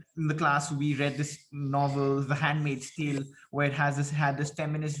in the class, we read this novel, The Handmaid's Tale, where it had this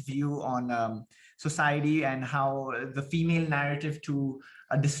feminist view on society and how the female narrative to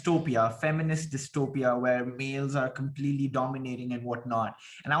a dystopia, feminist dystopia, where males are completely dominating and whatnot.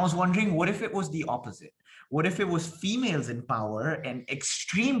 And I was wondering, what if it was the opposite? What if it was females in power and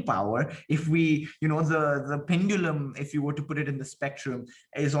extreme power? If we, the pendulum, if you were to put it in the spectrum,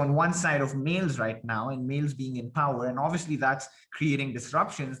 is on one side of males right now, and males being in power. And obviously that's creating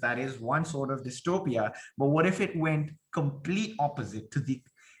disruptions. That is one sort of dystopia. But what if it went complete opposite to the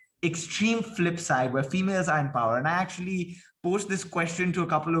extreme flip side where females are in power? And I actually posed this question to a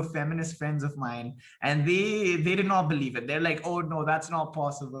couple of feminist friends of mine, and they did not believe it. They're like, oh no, that's not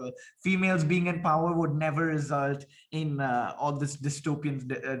possible. Females being in power would never result in all this dystopian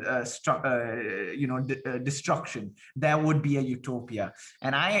destruction. There would be a utopia.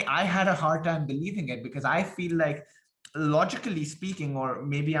 And I had a hard time believing it, because I feel like, logically speaking, or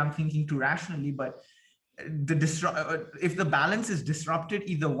maybe I'm thinking too rationally, but if the balance is disrupted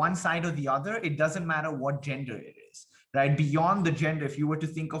either one side or the other, it doesn't matter what gender it is, right? Beyond the gender, if you were to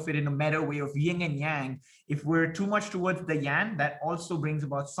think of it in a meta way of yin and yang, if we're too much towards the yang, that also brings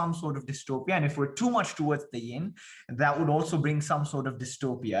about some sort of dystopia. And if we're too much towards the yin, that would also bring some sort of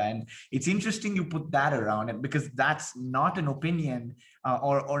dystopia. And it's interesting you put that around it, because that's not an opinion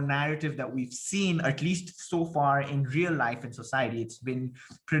or narrative that we've seen, at least so far in real life in society. It's been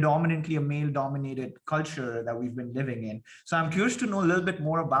predominantly a male-dominated culture that we've been living in. So I'm curious to know a little bit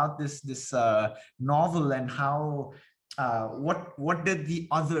more about this novel, and how what did the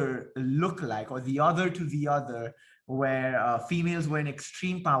other look like, or the other to the other, where females were in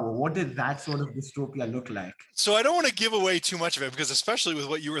extreme power? What did that sort of dystopia look like? So I don't want to give away too much of it, because especially with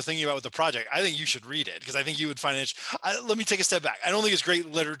what you were thinking about with the project, I think you should read it, because I think you would find it. Let me take a step back. I don't think it's great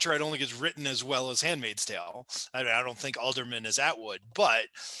literature. I don't think it's written as well as Handmaid's Tale. I don't think Alderman is Atwood, but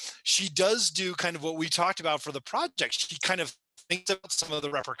she does do kind of what we talked about for the project. She kind of thinks about some of the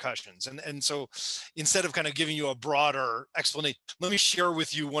repercussions. And so instead of kind of giving you a broader explanation, let me share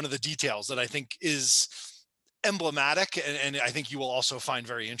with you one of the details that I think is emblematic, and I think you will also find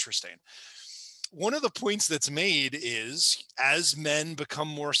very interesting. One of the points that's made is, as men become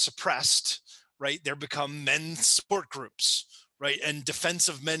more suppressed, right, there become men's support groups, right, and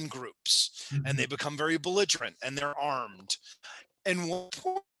defensive men groups, and they become very belligerent, and they're armed. And one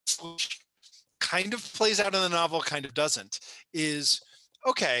point which kind of plays out in the novel, kind of doesn't, is,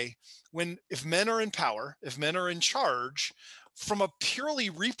 okay, if men are in power, if men are in charge, from a purely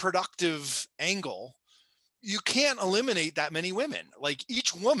reproductive angle, you can't eliminate that many women. Like,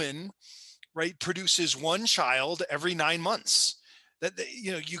 each woman, right, produces one child every 9 months. That,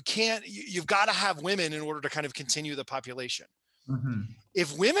 you've got to have women in order to kind of continue the population.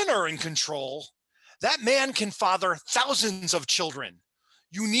 If women are in control, that man can father thousands of children.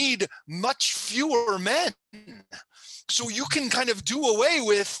 You need much fewer men. So you can kind of do away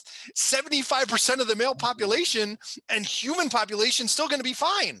with 75% of the male population, and human population still going to be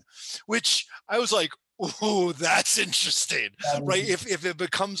fine, which I was like, oh, that's interesting, right? If it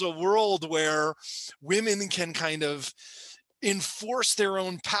becomes a world where women can kind of enforce their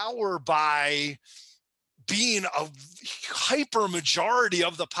own power by being a hyper majority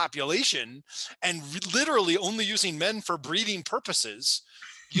of the population and literally only using men for breeding purposes,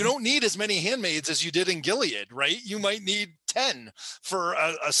 you don't need as many handmaids as you did in Gilead, right? You might need 10 for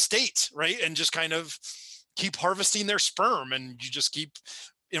a state, right? And just kind of keep harvesting their sperm, and you just keep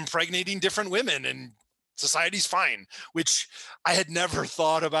impregnating different women, and society's fine, which I had never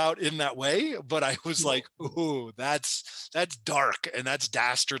thought about in that way, but I was like, ooh, that's dark, and that's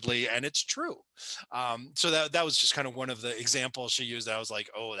dastardly, and it's true. So that was just kind of one of the examples she used that I was like,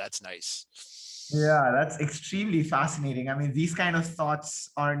 oh, that's nice. Yeah, that's extremely fascinating. I mean, these kind of thoughts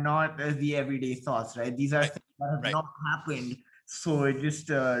are not the everyday thoughts, right? These are things that have not happened. So it just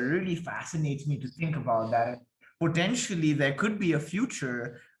really fascinates me to think about that. Potentially, there could be a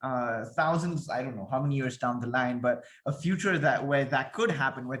future, thousands, I don't know how many years down the line, but a future where that could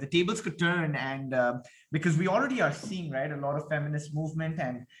happen, where the tables could turn. And because we already are seeing, right, a lot of feminist movement,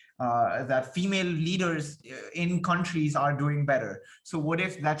 and that female leaders in countries are doing better. So what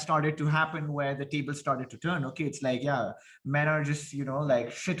if that started to happen, where the tables started to turn? Okay, it's like, yeah, men are just, like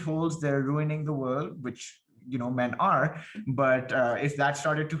shitholes, they're ruining the world, which, men are. But if that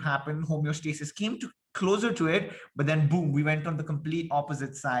started to happen, homeostasis came closer to it, but then boom, we went on the complete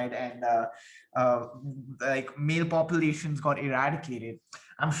opposite side, and like male populations got eradicated.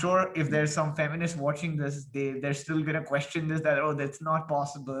 I'm sure if there's some feminists watching this, they're still gonna question this, that, oh, that's not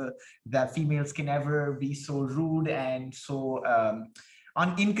possible, that females can ever be so rude and so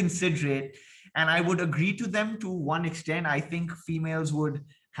inconsiderate. And I would agree to them to one extent. I think females would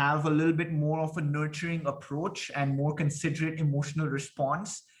have a little bit more of a nurturing approach and more considerate emotional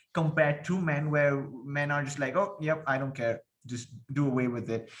response compared to men, where men are just like, oh, yep, I don't care, just do away with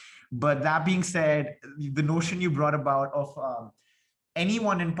it. But that being said, the notion you brought about of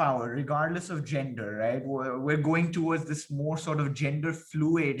anyone in power, regardless of gender, right? We're going towards this more sort of gender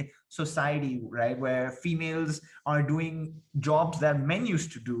fluid society, right? Where females are doing jobs that men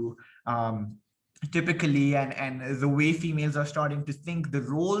used to do. Typically, and the way females are starting to think, the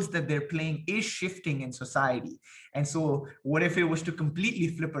roles that they're playing is shifting in society. And so what if it was to completely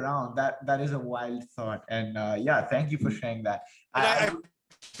flip around? That is a wild thought. And yeah, thank you for sharing that. And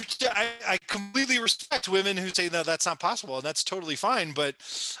I completely respect women who say no, that's not possible, and that's totally fine. But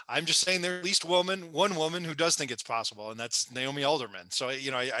I'm just saying there's at least one woman who does think it's possible, and that's Naomi Alderman. So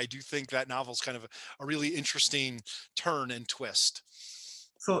I do think that novel's kind of a really interesting turn and twist.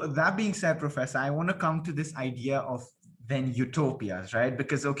 So that being said, Professor, I want to come to this idea of then utopias, right?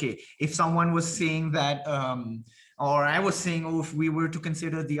 Because, okay, if someone was saying that, or I was saying, oh, if we were to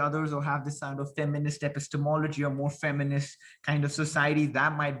consider the others or have this kind of feminist epistemology or more feminist kind of society,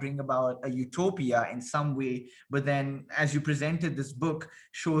 that might bring about a utopia in some way. But then as you presented, this book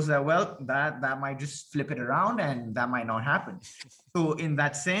shows that, well, that might just flip it around and that might not happen. So in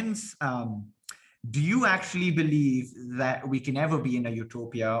that sense, do you actually believe that we can ever be in a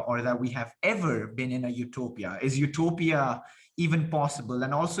utopia, or that we have ever been in a utopia? Is utopia even possible?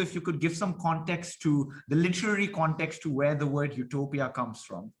 And also, if you could give some context to the literary context to where the word utopia comes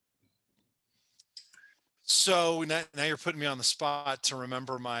from. So now you're putting me on the spot to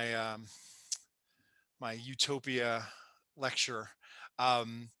remember my my utopia lecture.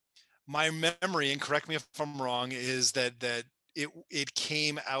 My memory, and correct me if I'm wrong, is that it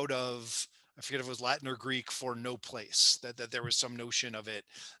came out of, I forget if it was Latin or Greek, for no place, that there was some notion of it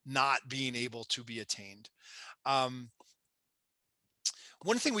not being able to be attained.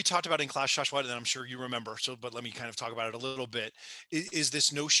 One thing we talked about in class, Joshua, and I'm sure you remember, but let me kind of talk about it a little bit, is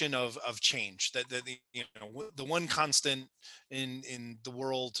this notion of change, that the one constant in the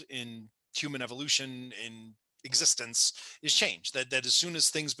world, in human evolution, in existence, is change. That as soon as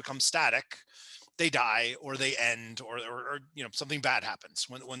things become static, they die or they end, or something bad happens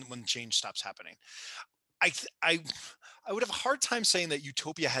when change stops happening. I would have a hard time saying that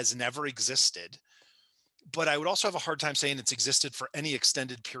utopia has never existed, but I would also have a hard time saying it's existed for any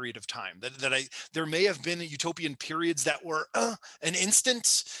extended period of time. There may have been utopian periods that were an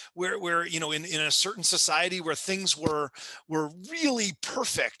instant where in a certain society where things were really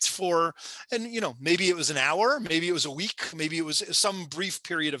perfect for, and maybe it was an hour, maybe it was a week, maybe it was some brief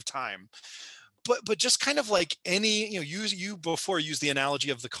period of time. But just kind of like any, you before used the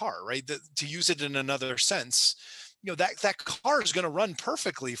analogy of the car, right? To use it in another sense, that car is going to run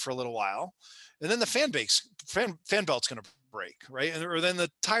perfectly for a little while, and then the fan belt's going to break, right? Or then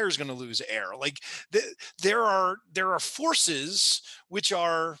the tire is going to lose air. Like there are forces which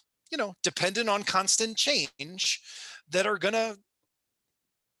are, dependent on constant change, that are going to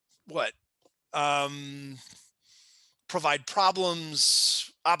provide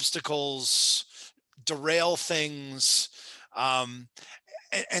problems, obstacles, derail things. And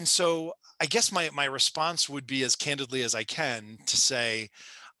so I guess my response would be, as candidly as I can, to say,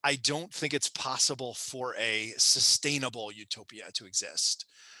 I don't think it's possible for a sustainable utopia to exist.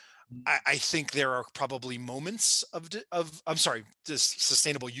 I think there are probably moments of this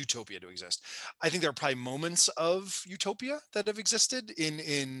sustainable utopia to exist. I think there are probably moments of utopia that have existed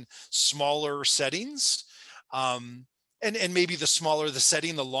in smaller settings. And maybe the smaller the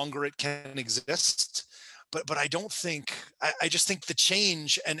setting, the longer it can exist. But I don't think, I just think the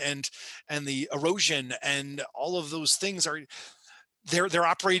change and the erosion and all of those things they're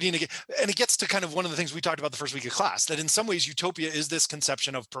operating again. And it gets to kind of one of the things we talked about the first week of class, that in some ways utopia is this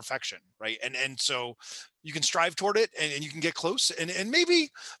conception of perfection, right? And so you can strive toward it and you can get close, and maybe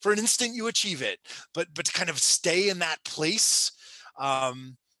for an instant you achieve it, but to kind of stay in that place,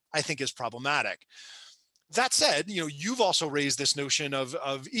 I think is problematic. That said, you've also raised this notion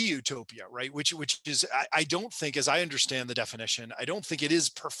of e-utopia, right? Which is, I don't think, as I understand the definition, I don't think it is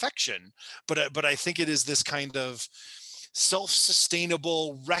perfection, but I think it is this kind of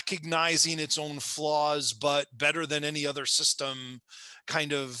self-sustainable, recognizing its own flaws, but better than any other system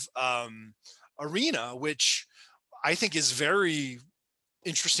kind of arena, which I think is very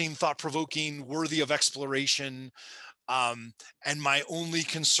interesting, thought-provoking, worthy of exploration. And my only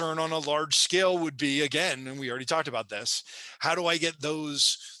concern on a large scale would be, again, and we already talked about this, how do I get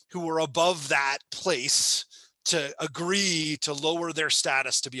those who are above that place to agree to lower their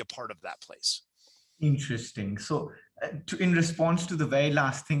status to be a part of that place? Interesting. So in response to the very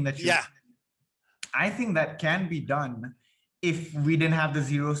last thing that you I think that can be done if we didn't have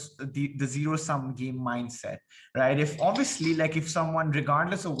the zero sum game mindset, right? If obviously, like if someone,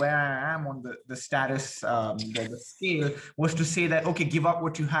 regardless of where I am on the status, the scale, was to say that, okay, give up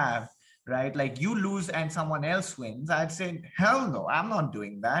what you have, right? Like you lose and someone else wins, I'd say, hell no, I'm not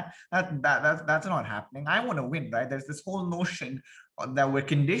doing that. That's not happening. I want to win, right? There's this whole notion that we're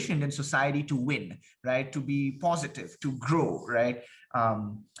conditioned in society to win, right? To be positive, to grow, right?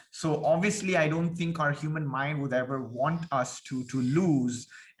 So obviously, I don't think our human mind would ever want us to lose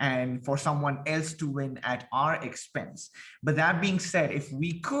and for someone else to win at our expense. But that being said, if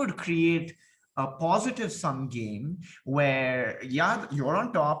we could create a positive sum game where, yeah, you're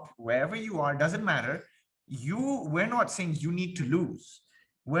on top, wherever you are, doesn't matter. We're not saying you need to lose.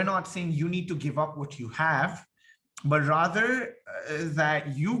 We're not saying you need to give up what you have, but rather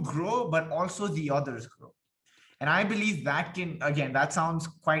that you grow, but also the others grow. And I believe that can, again, that sounds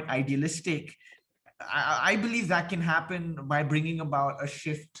quite idealistic. I believe that can happen by bringing about a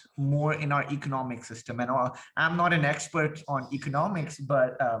shift more in our economic system. And I'm not an expert on economics,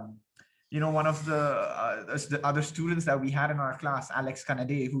 but one of the other students that we had in our class, Alex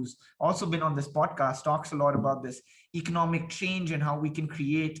Canade, who's also been on this podcast, talks a lot about this economic change and how we can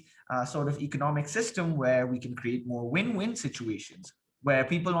create a sort of economic system where we can create more win-win situations, where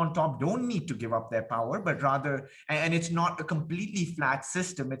people on top don't need to give up their power, but rather, and it's not a completely flat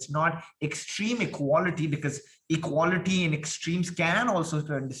system. It's not extreme equality, because equality in extremes can also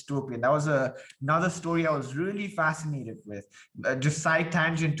turn dystopian. That was another story I was really fascinated with. Just side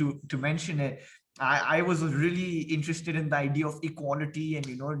tangent to mention it. I was really interested in the idea of equality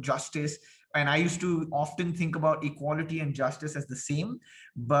and, justice. And I used to often think about equality and justice as the same.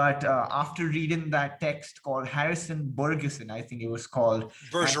 But after reading that text called Harrison Bergeson, I think it was called.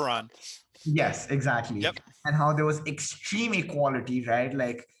 Bergeron. Yes, exactly. Yep. And how there was extreme equality, right?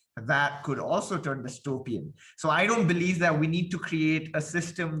 Like that could also turn dystopian. So I don't believe that we need to create a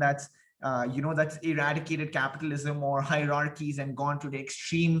system that's that's eradicated capitalism or hierarchies and gone to the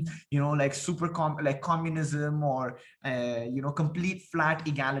extreme, like like communism or, complete flat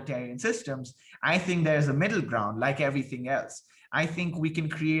egalitarian systems. I think there's a middle ground, like everything else. I think we can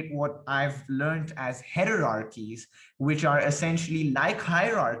create what I've learned as hierarchies, which are essentially like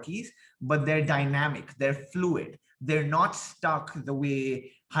hierarchies, but they're dynamic, they're fluid, they're not stuck the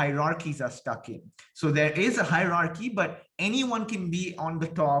way hierarchies are stuck in. So there is a hierarchy, but anyone can be on the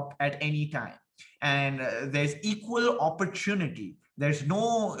top at any time. And there's equal opportunity. There's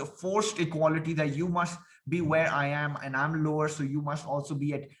no forced equality that you must be where I am and I'm lower, so you must also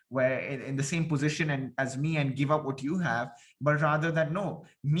be at where in the same position and as me and give up what you have. But rather that, no,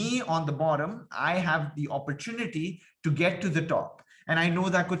 me on the bottom, I have the opportunity to get to the top. And I know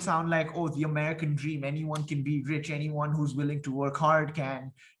that could sound like, oh, the American dream, anyone can be rich, anyone who's willing to work hard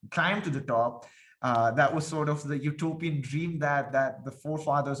can climb to the top. That was sort of the utopian dream that the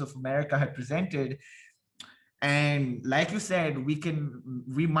forefathers of America had presented. And like you said,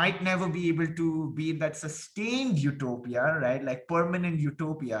 we might never be able to be in that sustained utopia, right? Like permanent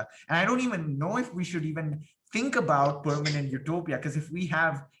utopia. And I don't even know if we should even think about permanent utopia, because if we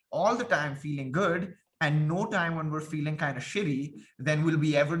have all the time feeling good and no time when we're feeling kind of shitty, then will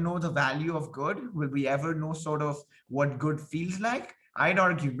we ever know the value of good? Will we ever know sort of what good feels like? I'd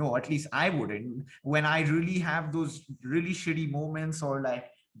argue no, at least I wouldn't. When I really have those really shitty moments, or like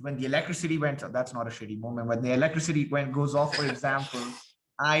when the electricity went, that's not a shitty moment, when the electricity goes off, for example,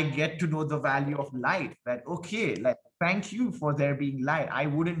 I get to know the value of light. That, okay, like, thank you for there being light. I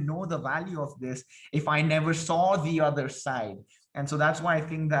wouldn't know the value of this if I never saw the other side. And so that's why I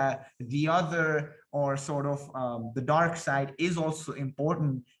think that the other, or sort of the dark side, is also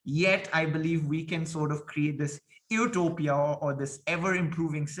important. Yet I believe we can sort of create this utopia, or this ever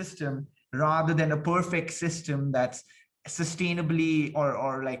improving system, rather than a perfect system that's sustainably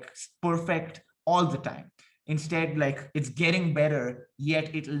or like perfect all the time. Instead, like, it's getting better,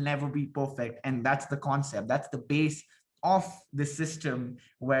 yet it'll never be perfect. And that's the concept, that's the base of the system,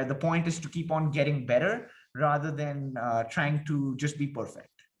 where the point is to keep on getting better rather than trying to just be perfect.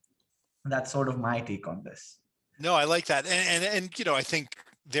 That's sort of my take on this. No, I like that. And I think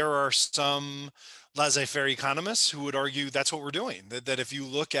there are some laissez-faire economists who would argue that's what we're doing. That if you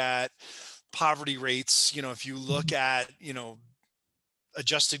look at poverty rates, if you look at,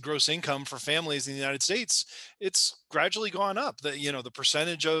 adjusted gross income for families in the United States, it's gradually gone up. The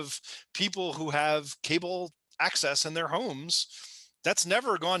percentage of people who have cable access in their homes, that's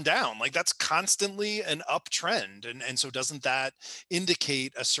never gone down. Like, that's constantly an uptrend. And so doesn't that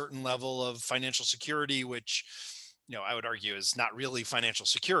indicate a certain level of financial security, which, I would argue is not really financial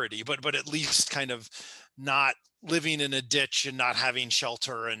security, but at least kind of not living in a ditch and not having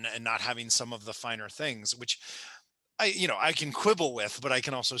shelter and not having some of the finer things, which I can quibble with, but I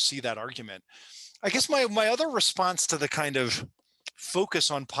can also see that argument. I guess my other response to the kind of focus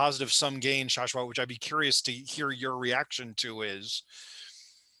on positive sum gain, Shashwat, which I'd be curious to hear your reaction to, is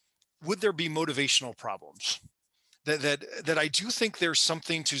would there be motivational problems? That I do think there's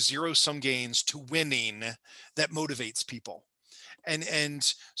something to zero sum gains, to winning, that motivates people.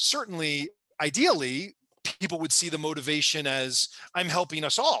 And certainly, ideally, people would see the motivation as I'm helping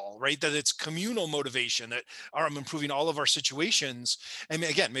us all, right? That it's communal motivation, that I'm improving all of our situations. And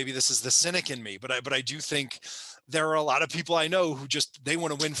again, maybe this is the cynic in me, but I do think there are a lot of people I know who just, they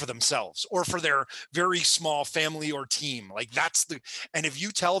want to win for themselves or for their very small family or team. Like and if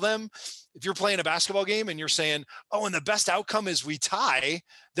you tell them, if you're playing a basketball game and you're saying, oh, and the best outcome is we tie,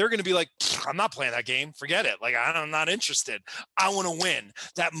 they're going to be like, I'm not playing that game. Forget it. Like, I'm not interested. I want to win.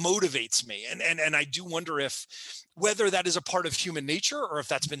 That motivates me. And I do wonder if whether that is a part of human nature or if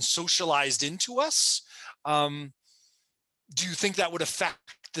that's been socialized into us. Do you think that would affect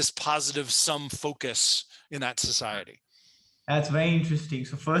this positive sum focus in that society? That's very interesting.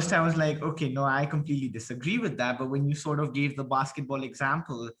 So first I was like, okay, no, I completely disagree with that. But when you sort of gave the basketball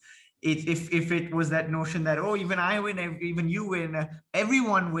example, if it was that notion that, oh, even I win, even you win,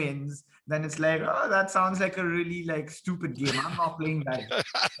 everyone wins, then it's like, oh, that sounds like a really like stupid game. I'm not playing that.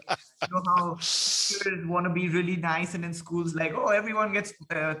 You know how teachers want to be really nice, and in schools like, oh, everyone gets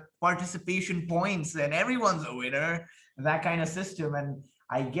participation points and everyone's a winner, that kind of system. And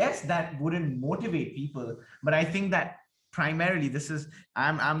I guess that wouldn't motivate people. But I think that primarily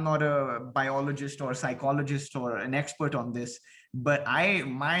I'm not a biologist or psychologist or an expert on this, but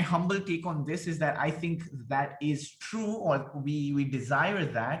my humble take on this is that I think that is true, or we desire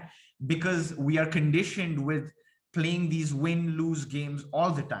that because we are conditioned with playing these win-lose games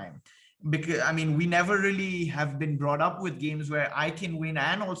all the time. Because I mean, we never really have been brought up with games where I can win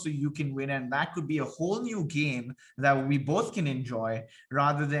and also you can win, and that could be a whole new game that we both can enjoy,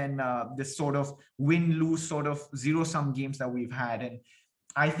 rather than this sort of win-lose sort of zero-sum games that we've had. And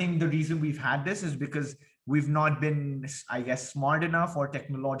I think the reason we've had this is because we've not been, I guess, smart enough or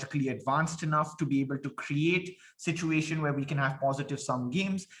technologically advanced enough to be able to create situation where we can have positive sum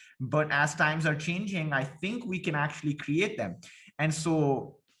games. But as times are changing, I think we can actually create them. And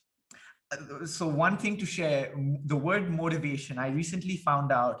so one thing to share, the word motivation, I recently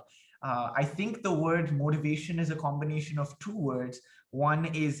found out, I think the word motivation is a combination of two words. One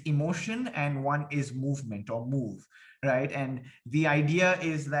is emotion and one is movement or move, right? And the idea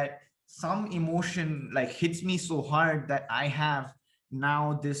is that some emotion like hits me so hard that I have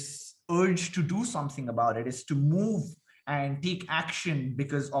now this urge to do something about it, is to move and take action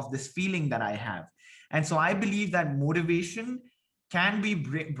because of this feeling that I have. And so I believe that motivation can be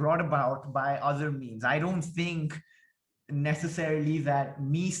brought about by other means. I don't think necessarily that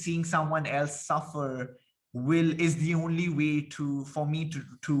me seeing someone else suffer is the only way for me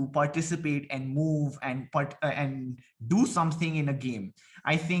to participate and move and do something in a game.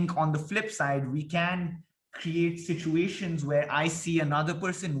 I think on the flip side, we can create situations where I see another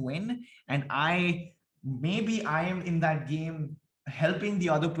person win, and maybe I am in that game helping the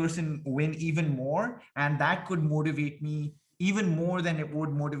other person win even more, and that could motivate me even more than it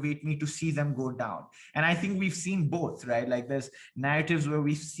would motivate me to see them go down. And I think we've seen both, right? Like there's narratives where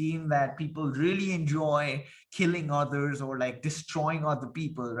we've seen that people really enjoy killing others or like destroying other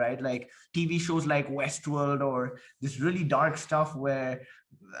people, right? Like TV shows like Westworld or this really dark stuff where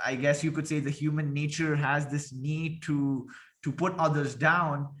I guess you could say the human nature has this need to put others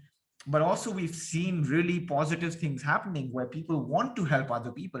down. But also we've seen really positive things happening where people want to help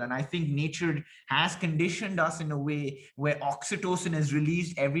other people. And I think nature has conditioned us in a way where oxytocin is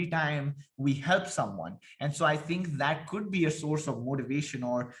released every time we help someone. And so I think that could be a source of motivation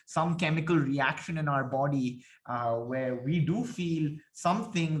or some chemical reaction in our body where we do feel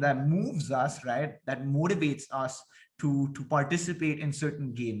something that moves us, right? That motivates us to participate in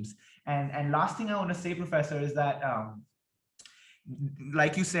certain games. And last thing I want to say, Professor, is that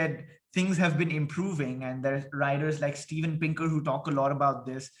like you said, things have been improving, and there's writers like Steven Pinker who talk a lot about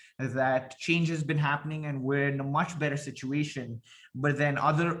this, that change has been happening and we're in a much better situation. But then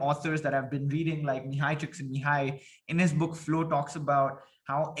other authors that I've been reading, like Mihai Csikszentmihalyi, in his book Flow, talks about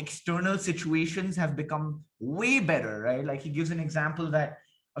how external situations have become way better, right? Like he gives an example that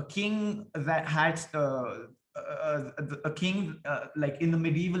a king that had a king like in the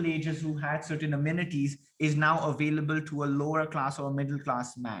medieval ages who had certain amenities is now available to a lower class or middle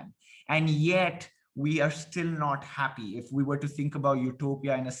class man, and yet we are still not happy if we were to think about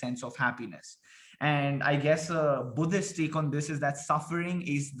utopia in a sense of happiness. And I guess a Buddhist take on this is that suffering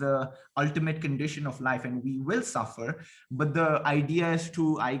is the ultimate condition of life and we will suffer. But the idea is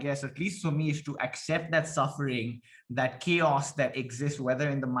to, I guess, at least for me, is to accept that suffering, that chaos that exists, whether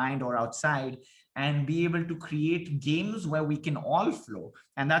in the mind or outside, and be able to create games where we can all flow.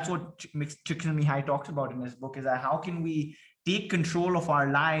 And that's what Csikszentmihalyi talks about in his book, is that how can we take control of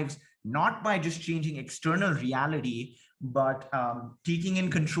our lives, not by just changing external reality, but taking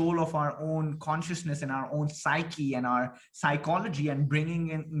in control of our own consciousness and our own psyche and our psychology, and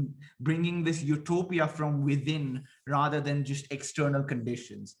bringing this utopia from within rather than just external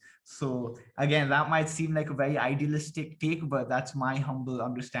conditions. So again, that might seem like a very idealistic take, but that's my humble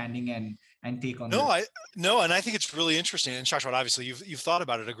understanding and take on this. And I think it's really interesting. And Shashwat, obviously you've thought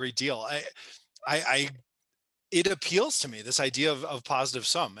about it a great deal. I it appeals to me, this idea of positive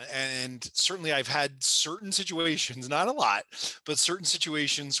sum. And certainly I've had certain situations, not a lot, but certain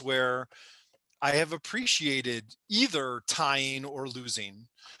situations where I have appreciated either tying or losing.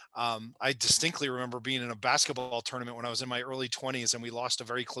 I distinctly remember being in a basketball tournament when I was in my early 20s and we lost a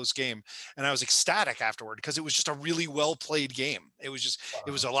very close game. And I was ecstatic afterward because it was just a really well played game. It was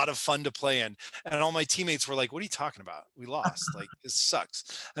a lot of fun to play in. And all my teammates were like, "What are you talking about? We lost. Like, this sucks."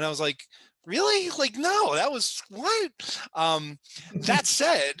 And I was like, "Really? Like, no, that was what?" That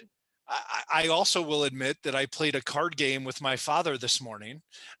said, I also will admit that I played a card game with my father this morning,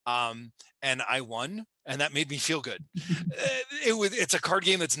 and I won, and that made me feel good. It's a card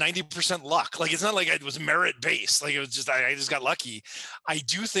game that's 90% luck. Like, it's not like it was merit based. Like, it was just I just got lucky. I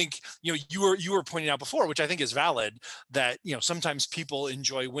do think, you were pointing out before, which I think is valid, that sometimes people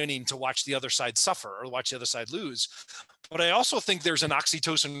enjoy winning to watch the other side suffer or watch the other side lose. But I also think there's an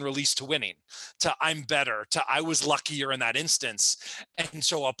oxytocin release to winning, to I'm better, to I was luckier in that instance. And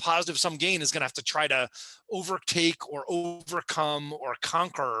so a positive sum gain is going to have to try to overtake or overcome or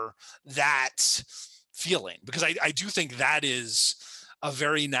conquer that feeling, because I do think that is a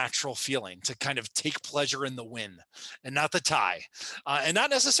very natural feeling, to kind of take pleasure in the win and not the tie, and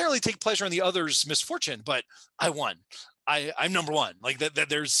not necessarily take pleasure in the other's misfortune, but I won. I'm number one. Like that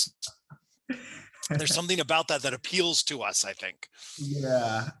there's something about that appeals to us, I think.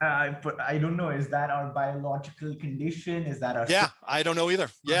 Yeah, but I don't know. Is that our biological condition? Is that our? Yeah, I don't know either.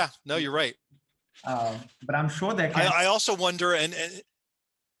 Yeah, no, you're right. But I'm sure there can. I also wonder, and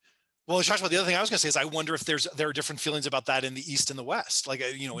well, Shashwat, the other thing I was going to say is I wonder if there are different feelings about that in the East and the West. Like,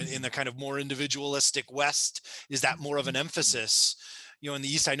 in the kind of more individualistic West, is that more of an emphasis? In the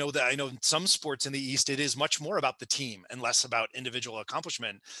East, I know in some sports in the East, it is much more about the team and less about individual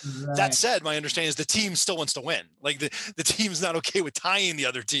accomplishment. Right. That said, my understanding is the team still wants to win. Like, the team's not okay with tying the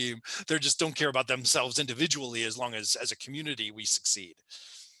other team. They just don't care about themselves individually, as long as a community we succeed.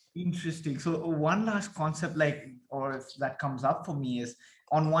 Interesting. So one last concept, or that comes up for me, is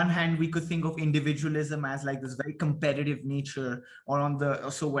on one hand, we could think of individualism as like this very competitive nature, or on the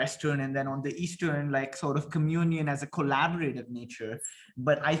also Western, and then on the Eastern, like sort of communion as a collaborative nature.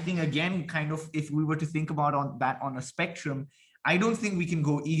 But I think, again, kind of, if we were to think about on a spectrum, I don't think we can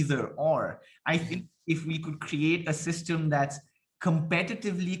go either or. I think if we could create a system that's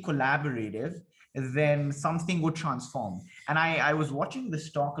competitively collaborative, then something would transform. And I was watching this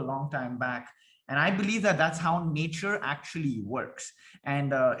talk a long time back, and I believe that that's how nature actually works.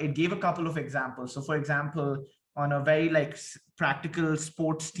 And it gave a couple of examples. So for example, on a very practical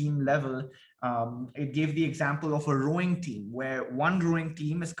sports team level, it gave the example of a rowing team where one rowing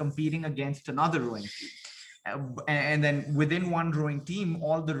team is competing against another rowing team. And then within one rowing team,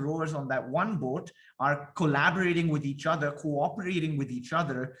 all the rowers on that one boat are collaborating with each other, cooperating with each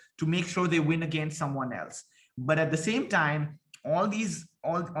other to make sure they win against someone else. But at the same time, all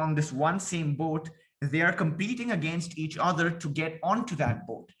on this one same boat, they are competing against each other to get onto that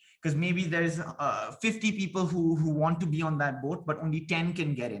boat. Because maybe there's 50 people who want to be on that boat, but only 10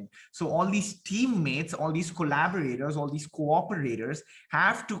 can get in. So all these teammates, all these collaborators, all these cooperators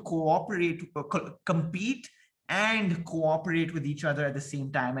have to cooperate, compete and cooperate with each other at the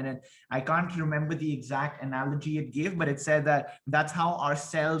same time. And I can't remember the exact analogy it gave, but it said that that's how our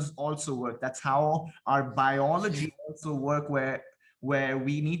cells also work. That's how our biology also work, where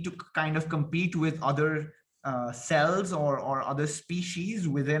we need to kind of compete with other cells or other species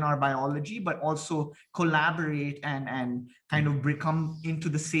within our biology, but also collaborate and kind of come into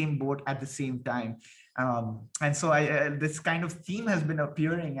the same boat at the same time. And so this kind of theme has been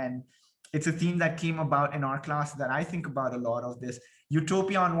appearing, and it's a theme that came about in our class that I think about a lot, of this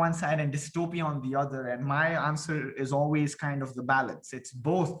utopia on one side and dystopia on the other. And my answer is always kind of the balance. It's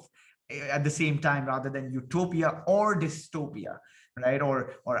both at the same time, rather than utopia or dystopia, right?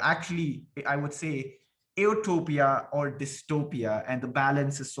 Or actually, I would say utopia or dystopia, and the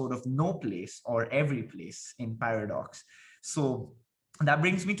balance is sort of no place or every place in paradox. So that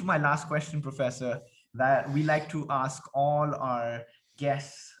brings me to my last question, Professor, that we like to ask all our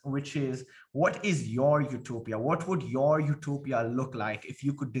guests, which is, what is your utopia? What would your utopia look like if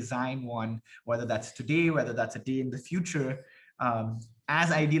you could design one, whether that's today, whether that's a day in the future,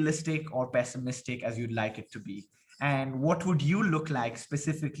 as idealistic or pessimistic as you'd like it to be? And what would you look like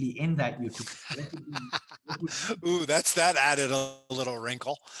specifically in that utopia? Ooh, that added a little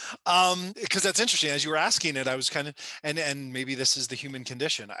wrinkle. Because that's interesting. As you were asking it, I was kind of, and maybe this is the human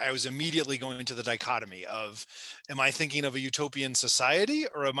condition. I was immediately going into the dichotomy of, am I thinking of a utopian society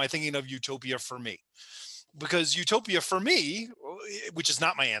or am I thinking of utopia for me? Because utopia for me, which is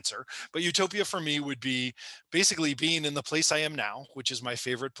not my answer, but utopia for me would be basically being in the place I am now, which is my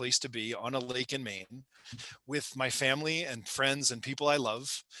favorite place to be, on a lake in Maine, with my family and friends and people I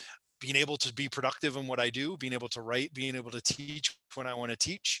love, being able to be productive in what I do, being able to write, being able to teach when I want to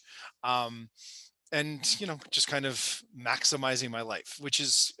teach. And, you know, just kind of maximizing my life, which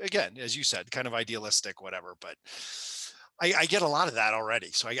is, again, as you said, kind of idealistic, whatever, but I get a lot of that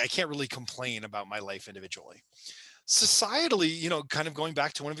already. So I can't really complain about my life individually. Societally, you know, kind of going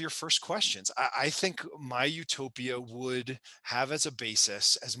back to one of your first questions, I think my utopia would have as a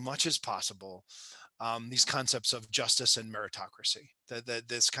basis, as much as possible, these concepts of justice and meritocracy, that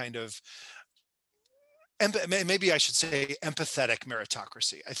this kind of, maybe I should say empathetic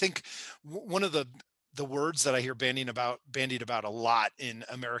meritocracy. I think one of the words that I hear bandied about a lot in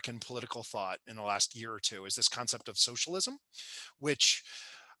American political thought in the last year or two is this concept of socialism, which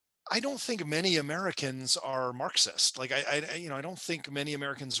I don't think many Americans are Marxist. Like I don't think many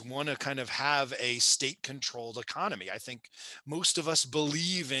Americans want to kind of have a state-controlled economy. I think most of us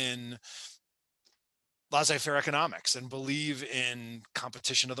believe in laissez-faire economics and believe in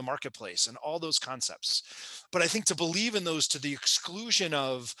competition of the marketplace and all those concepts. But I think to believe in those to the exclusion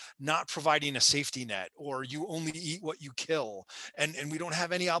of not providing a safety net, or you only eat what you kill, and we don't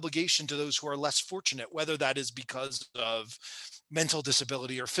have any obligation to those who are less fortunate, whether that is because of mental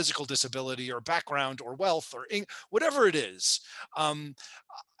disability or physical disability or background or wealth or whatever it is.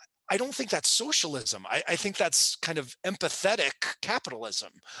 I don't think that's socialism. I think that's kind of empathetic capitalism,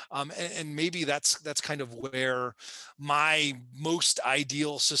 and maybe that's kind of where my most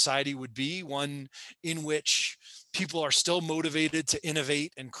ideal society would be, one in which people are still motivated to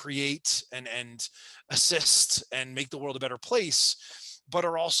innovate and create and assist and make the world a better place, but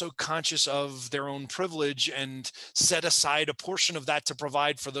are also conscious of their own privilege and set aside a portion of that to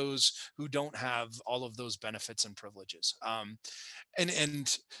provide for those who don't have all of those benefits and privileges.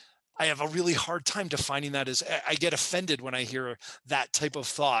 And I have a really hard time defining that as, I get offended when I hear that type of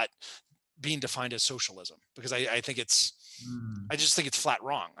thought being defined as socialism, because I think it's, I just think it's flat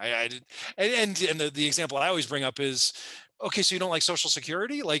wrong. And the example I always bring up is, okay, so you don't like Social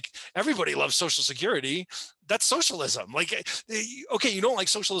Security? Like, everybody loves Social Security. That's socialism. Like, okay, you don't like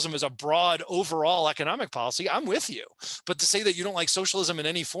socialism as a broad overall economic policy. I'm with you. But to say that you don't like socialism in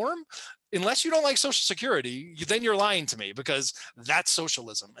any form, unless you don't like Social Security, then you're lying to me, because that's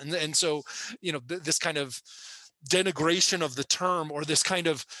socialism. And so, you know, this kind of denigration of the term, or this kind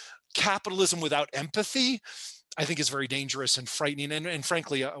of capitalism without empathy, I think is very dangerous and frightening, and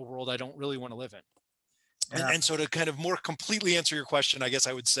frankly, a world I don't really want to live in. Yeah. And so to kind of more completely answer your question, I guess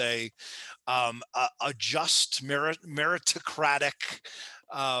I would say a just, meritocratic,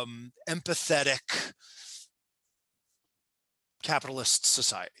 empathetic, capitalist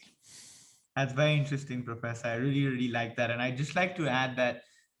society. That's very interesting, Professor. I really, really like that. And I just like to add that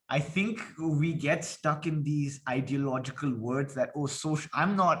I think we get stuck in these ideological words that, oh,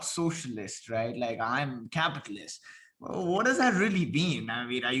 I'm not socialist, right? Like, I'm capitalist. Well, what does that really mean? I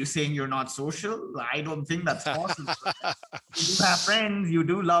mean, are you saying you're not social? I don't think that's possible. You do have friends, you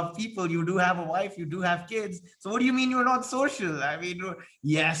do love people, you do have a wife, you do have kids. So what do you mean you're not social? I mean,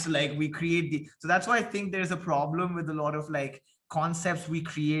 yes, like, we create so that's why I think there's a problem with a lot of like concepts we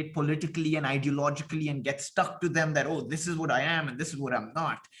create politically and ideologically and get stuck to them, that, oh, this is what I am and this is what I'm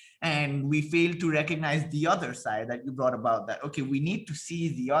not. And we fail to recognize the other side that you brought about, that, okay, we need to see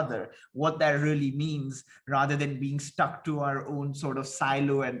the other, what that really means, rather than being stuck to our own sort of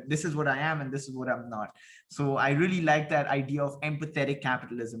silo and this is what I am and this is what I'm not. So I really like that idea of empathetic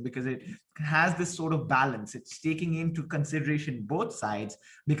capitalism, because it has this sort of balance. It's taking into consideration both sides,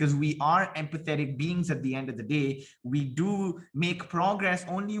 because we are empathetic beings at the end of the day. We do make progress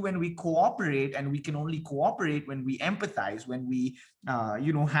only when we cooperate, and we can only cooperate when we empathize, when we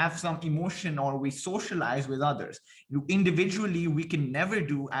have some emotion, or we socialize with others. Individually, we can never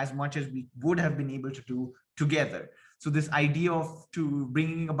do as much as we would have been able to do together. So this idea of to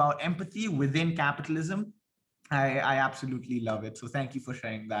bringing about empathy within capitalism, I absolutely love it. So thank you for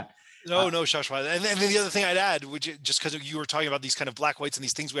sharing that. No, Shashwat. And then the other thing I'd add, which just because you were talking about these kind of black, whites, and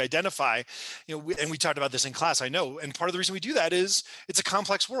these things we identify, and we talked about this in class, I know. And part of the reason we do that is it's a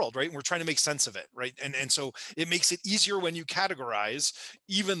complex world, right? And we're trying to make sense of it, right? And so it makes it easier when you categorize,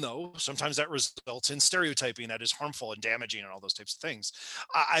 even though sometimes that results in stereotyping that is harmful and damaging and all those types of things.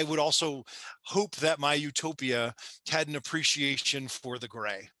 I would also hope that my utopia had an appreciation for the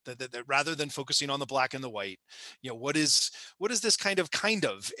gray, that rather than focusing on the black and the white, what is this kind of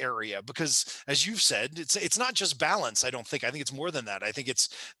area? Because as you've said, it's not just balance. I think it's more than that. I think it's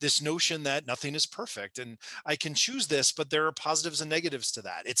this notion that nothing is perfect and I can choose this, but there are positives and negatives to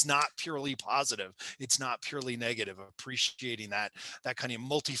that. It's not purely positive. It's not purely negative. Appreciating that kind of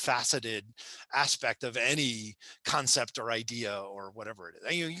multifaceted aspect of any concept or idea or whatever it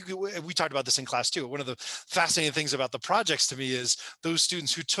is. We talked about this in class too. One of the fascinating things about the projects to me is those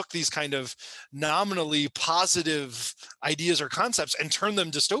students who took these kind of nominally positive ideas or concepts and turned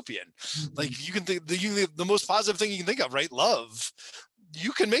them dystopian. Like you can think the most positive thing you can think of, right? Love.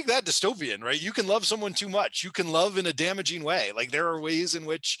 You can make that dystopian, right? You can love someone too much. You can love in a damaging way. Like there are ways in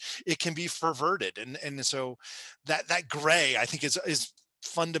which it can be perverted. And so that gray, I think is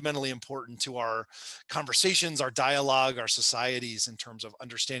fundamentally important to our conversations, our dialogue, our societies in terms of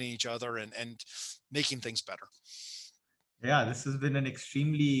understanding each other and making things better. Yeah, this has been an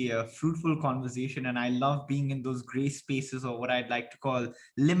extremely fruitful conversation, and I love being in those gray spaces, or what I'd like to call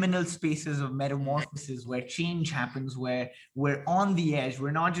liminal spaces of metamorphosis, where change happens, where we're on the edge. We're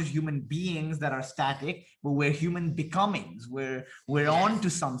not just human beings that are static, but we're human becomings. We're on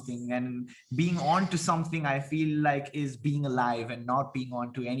to something, and being on to something, I feel like, is being alive, and not being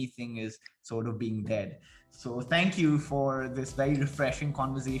on to anything is sort of being dead. So thank you for this very refreshing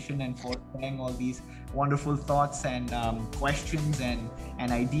conversation and for sharing all these wonderful thoughts and questions and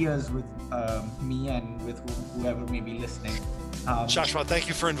ideas with me and with whoever may be listening. Shashwat, thank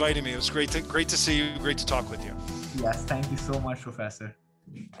you for inviting me. It was great to see you. Great to talk with you. Yes, thank you so much, Professor.